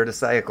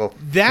paradisiacal.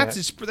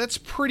 That's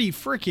pretty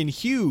freaking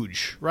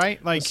huge,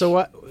 right? Like, so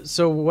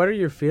what are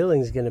your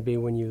feelings going to be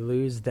when you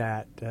lose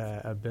that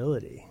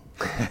ability,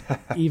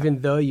 even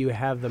though you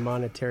have the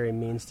monetary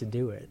means to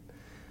do it?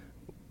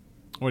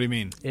 What do you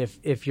mean?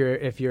 If you're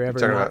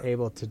ever not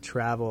able to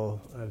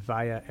travel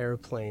via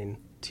airplane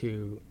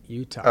to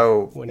Utah.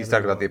 Oh, he's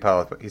talking about the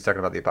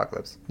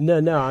apocalypse.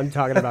 No, I'm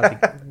talking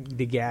about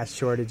the gas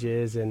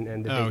shortages and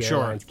the big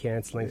airlines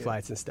canceling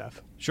flights and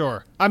stuff.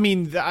 Sure. I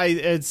mean,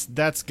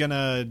 that's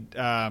gonna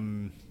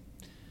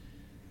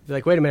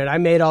like, wait a minute, I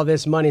made all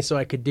this money so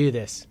I could do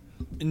this.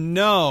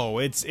 No,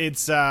 it's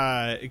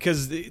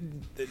because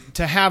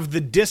to have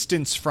the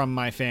distance from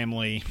my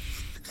family,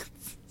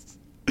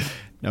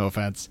 no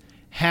offense,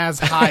 has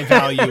high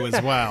value as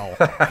well.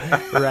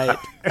 Right.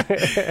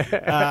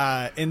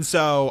 And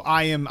so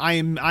I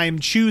am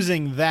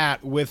choosing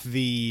that with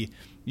the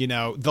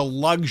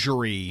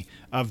luxury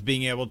of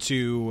being able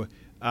to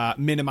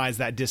minimize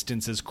that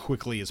distance as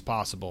quickly as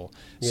possible.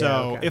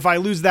 If I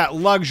lose that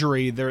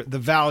luxury, the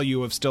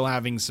value of still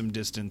having some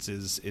distance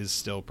is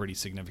still pretty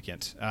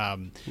significant.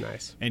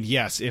 Nice. And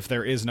yes, if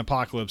there is an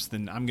apocalypse,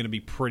 then I'm going to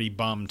be pretty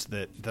bummed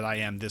that I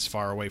am this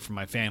far away from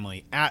my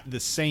family. At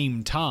the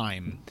same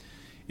time,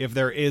 if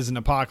there is an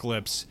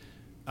apocalypse,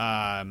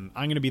 I'm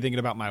going to be thinking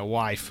about my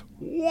wife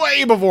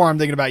way before I'm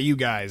thinking about you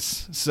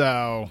guys.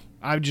 So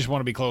I just want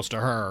to be close to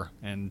her.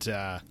 And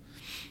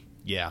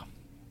yeah.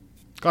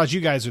 Glad you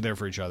guys are there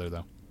for each other,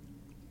 though.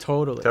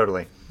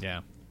 Totally.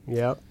 Yeah.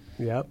 Yep.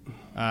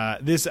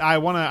 I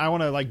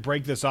want to like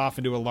break this off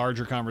into a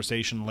larger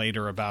conversation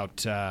later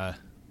about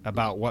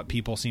what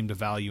people seem to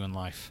value in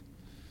life.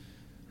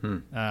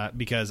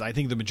 Because I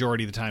think the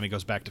majority of the time it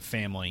goes back to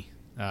family,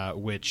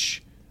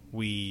 which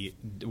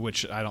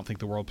I don't think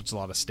the world puts a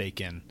lot of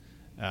stake in.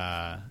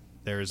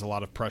 There is a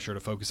lot of pressure to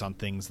focus on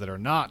things that are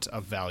not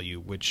of value,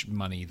 which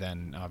money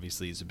then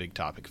obviously is a big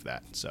topic of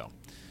that. So,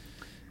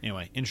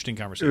 Anyway, interesting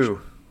conversation.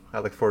 Ooh, I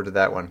look forward to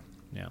that one.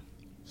 Yeah.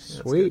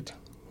 Sweet.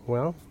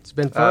 Well, it's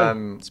been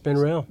fun. It's been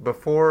real.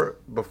 Before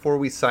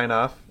we sign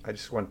off, I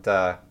just want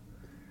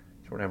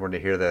everyone to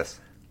hear this.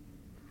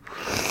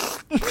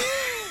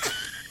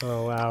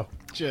 Oh wow!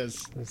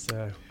 Just It's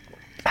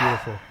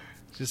beautiful.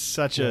 Just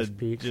such Nice a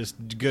peach. just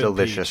good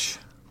Delicious.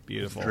 peach.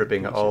 Beautiful.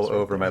 Dripping all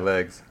over my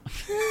legs.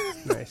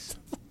 Nice.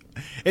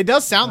 It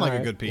does sound like a All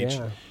right, good peach.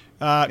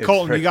 yeah.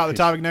 Colton, very you got the peach.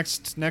 topic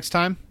next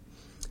time?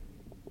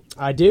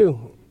 I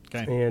do.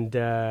 Okay. And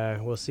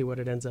we'll see what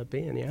it ends up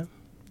being. Yeah.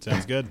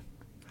 Sounds good.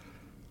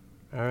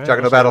 All right.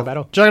 Juggernaut Let's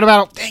battle. Juggernaut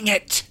battle. Dang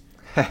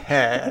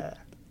it.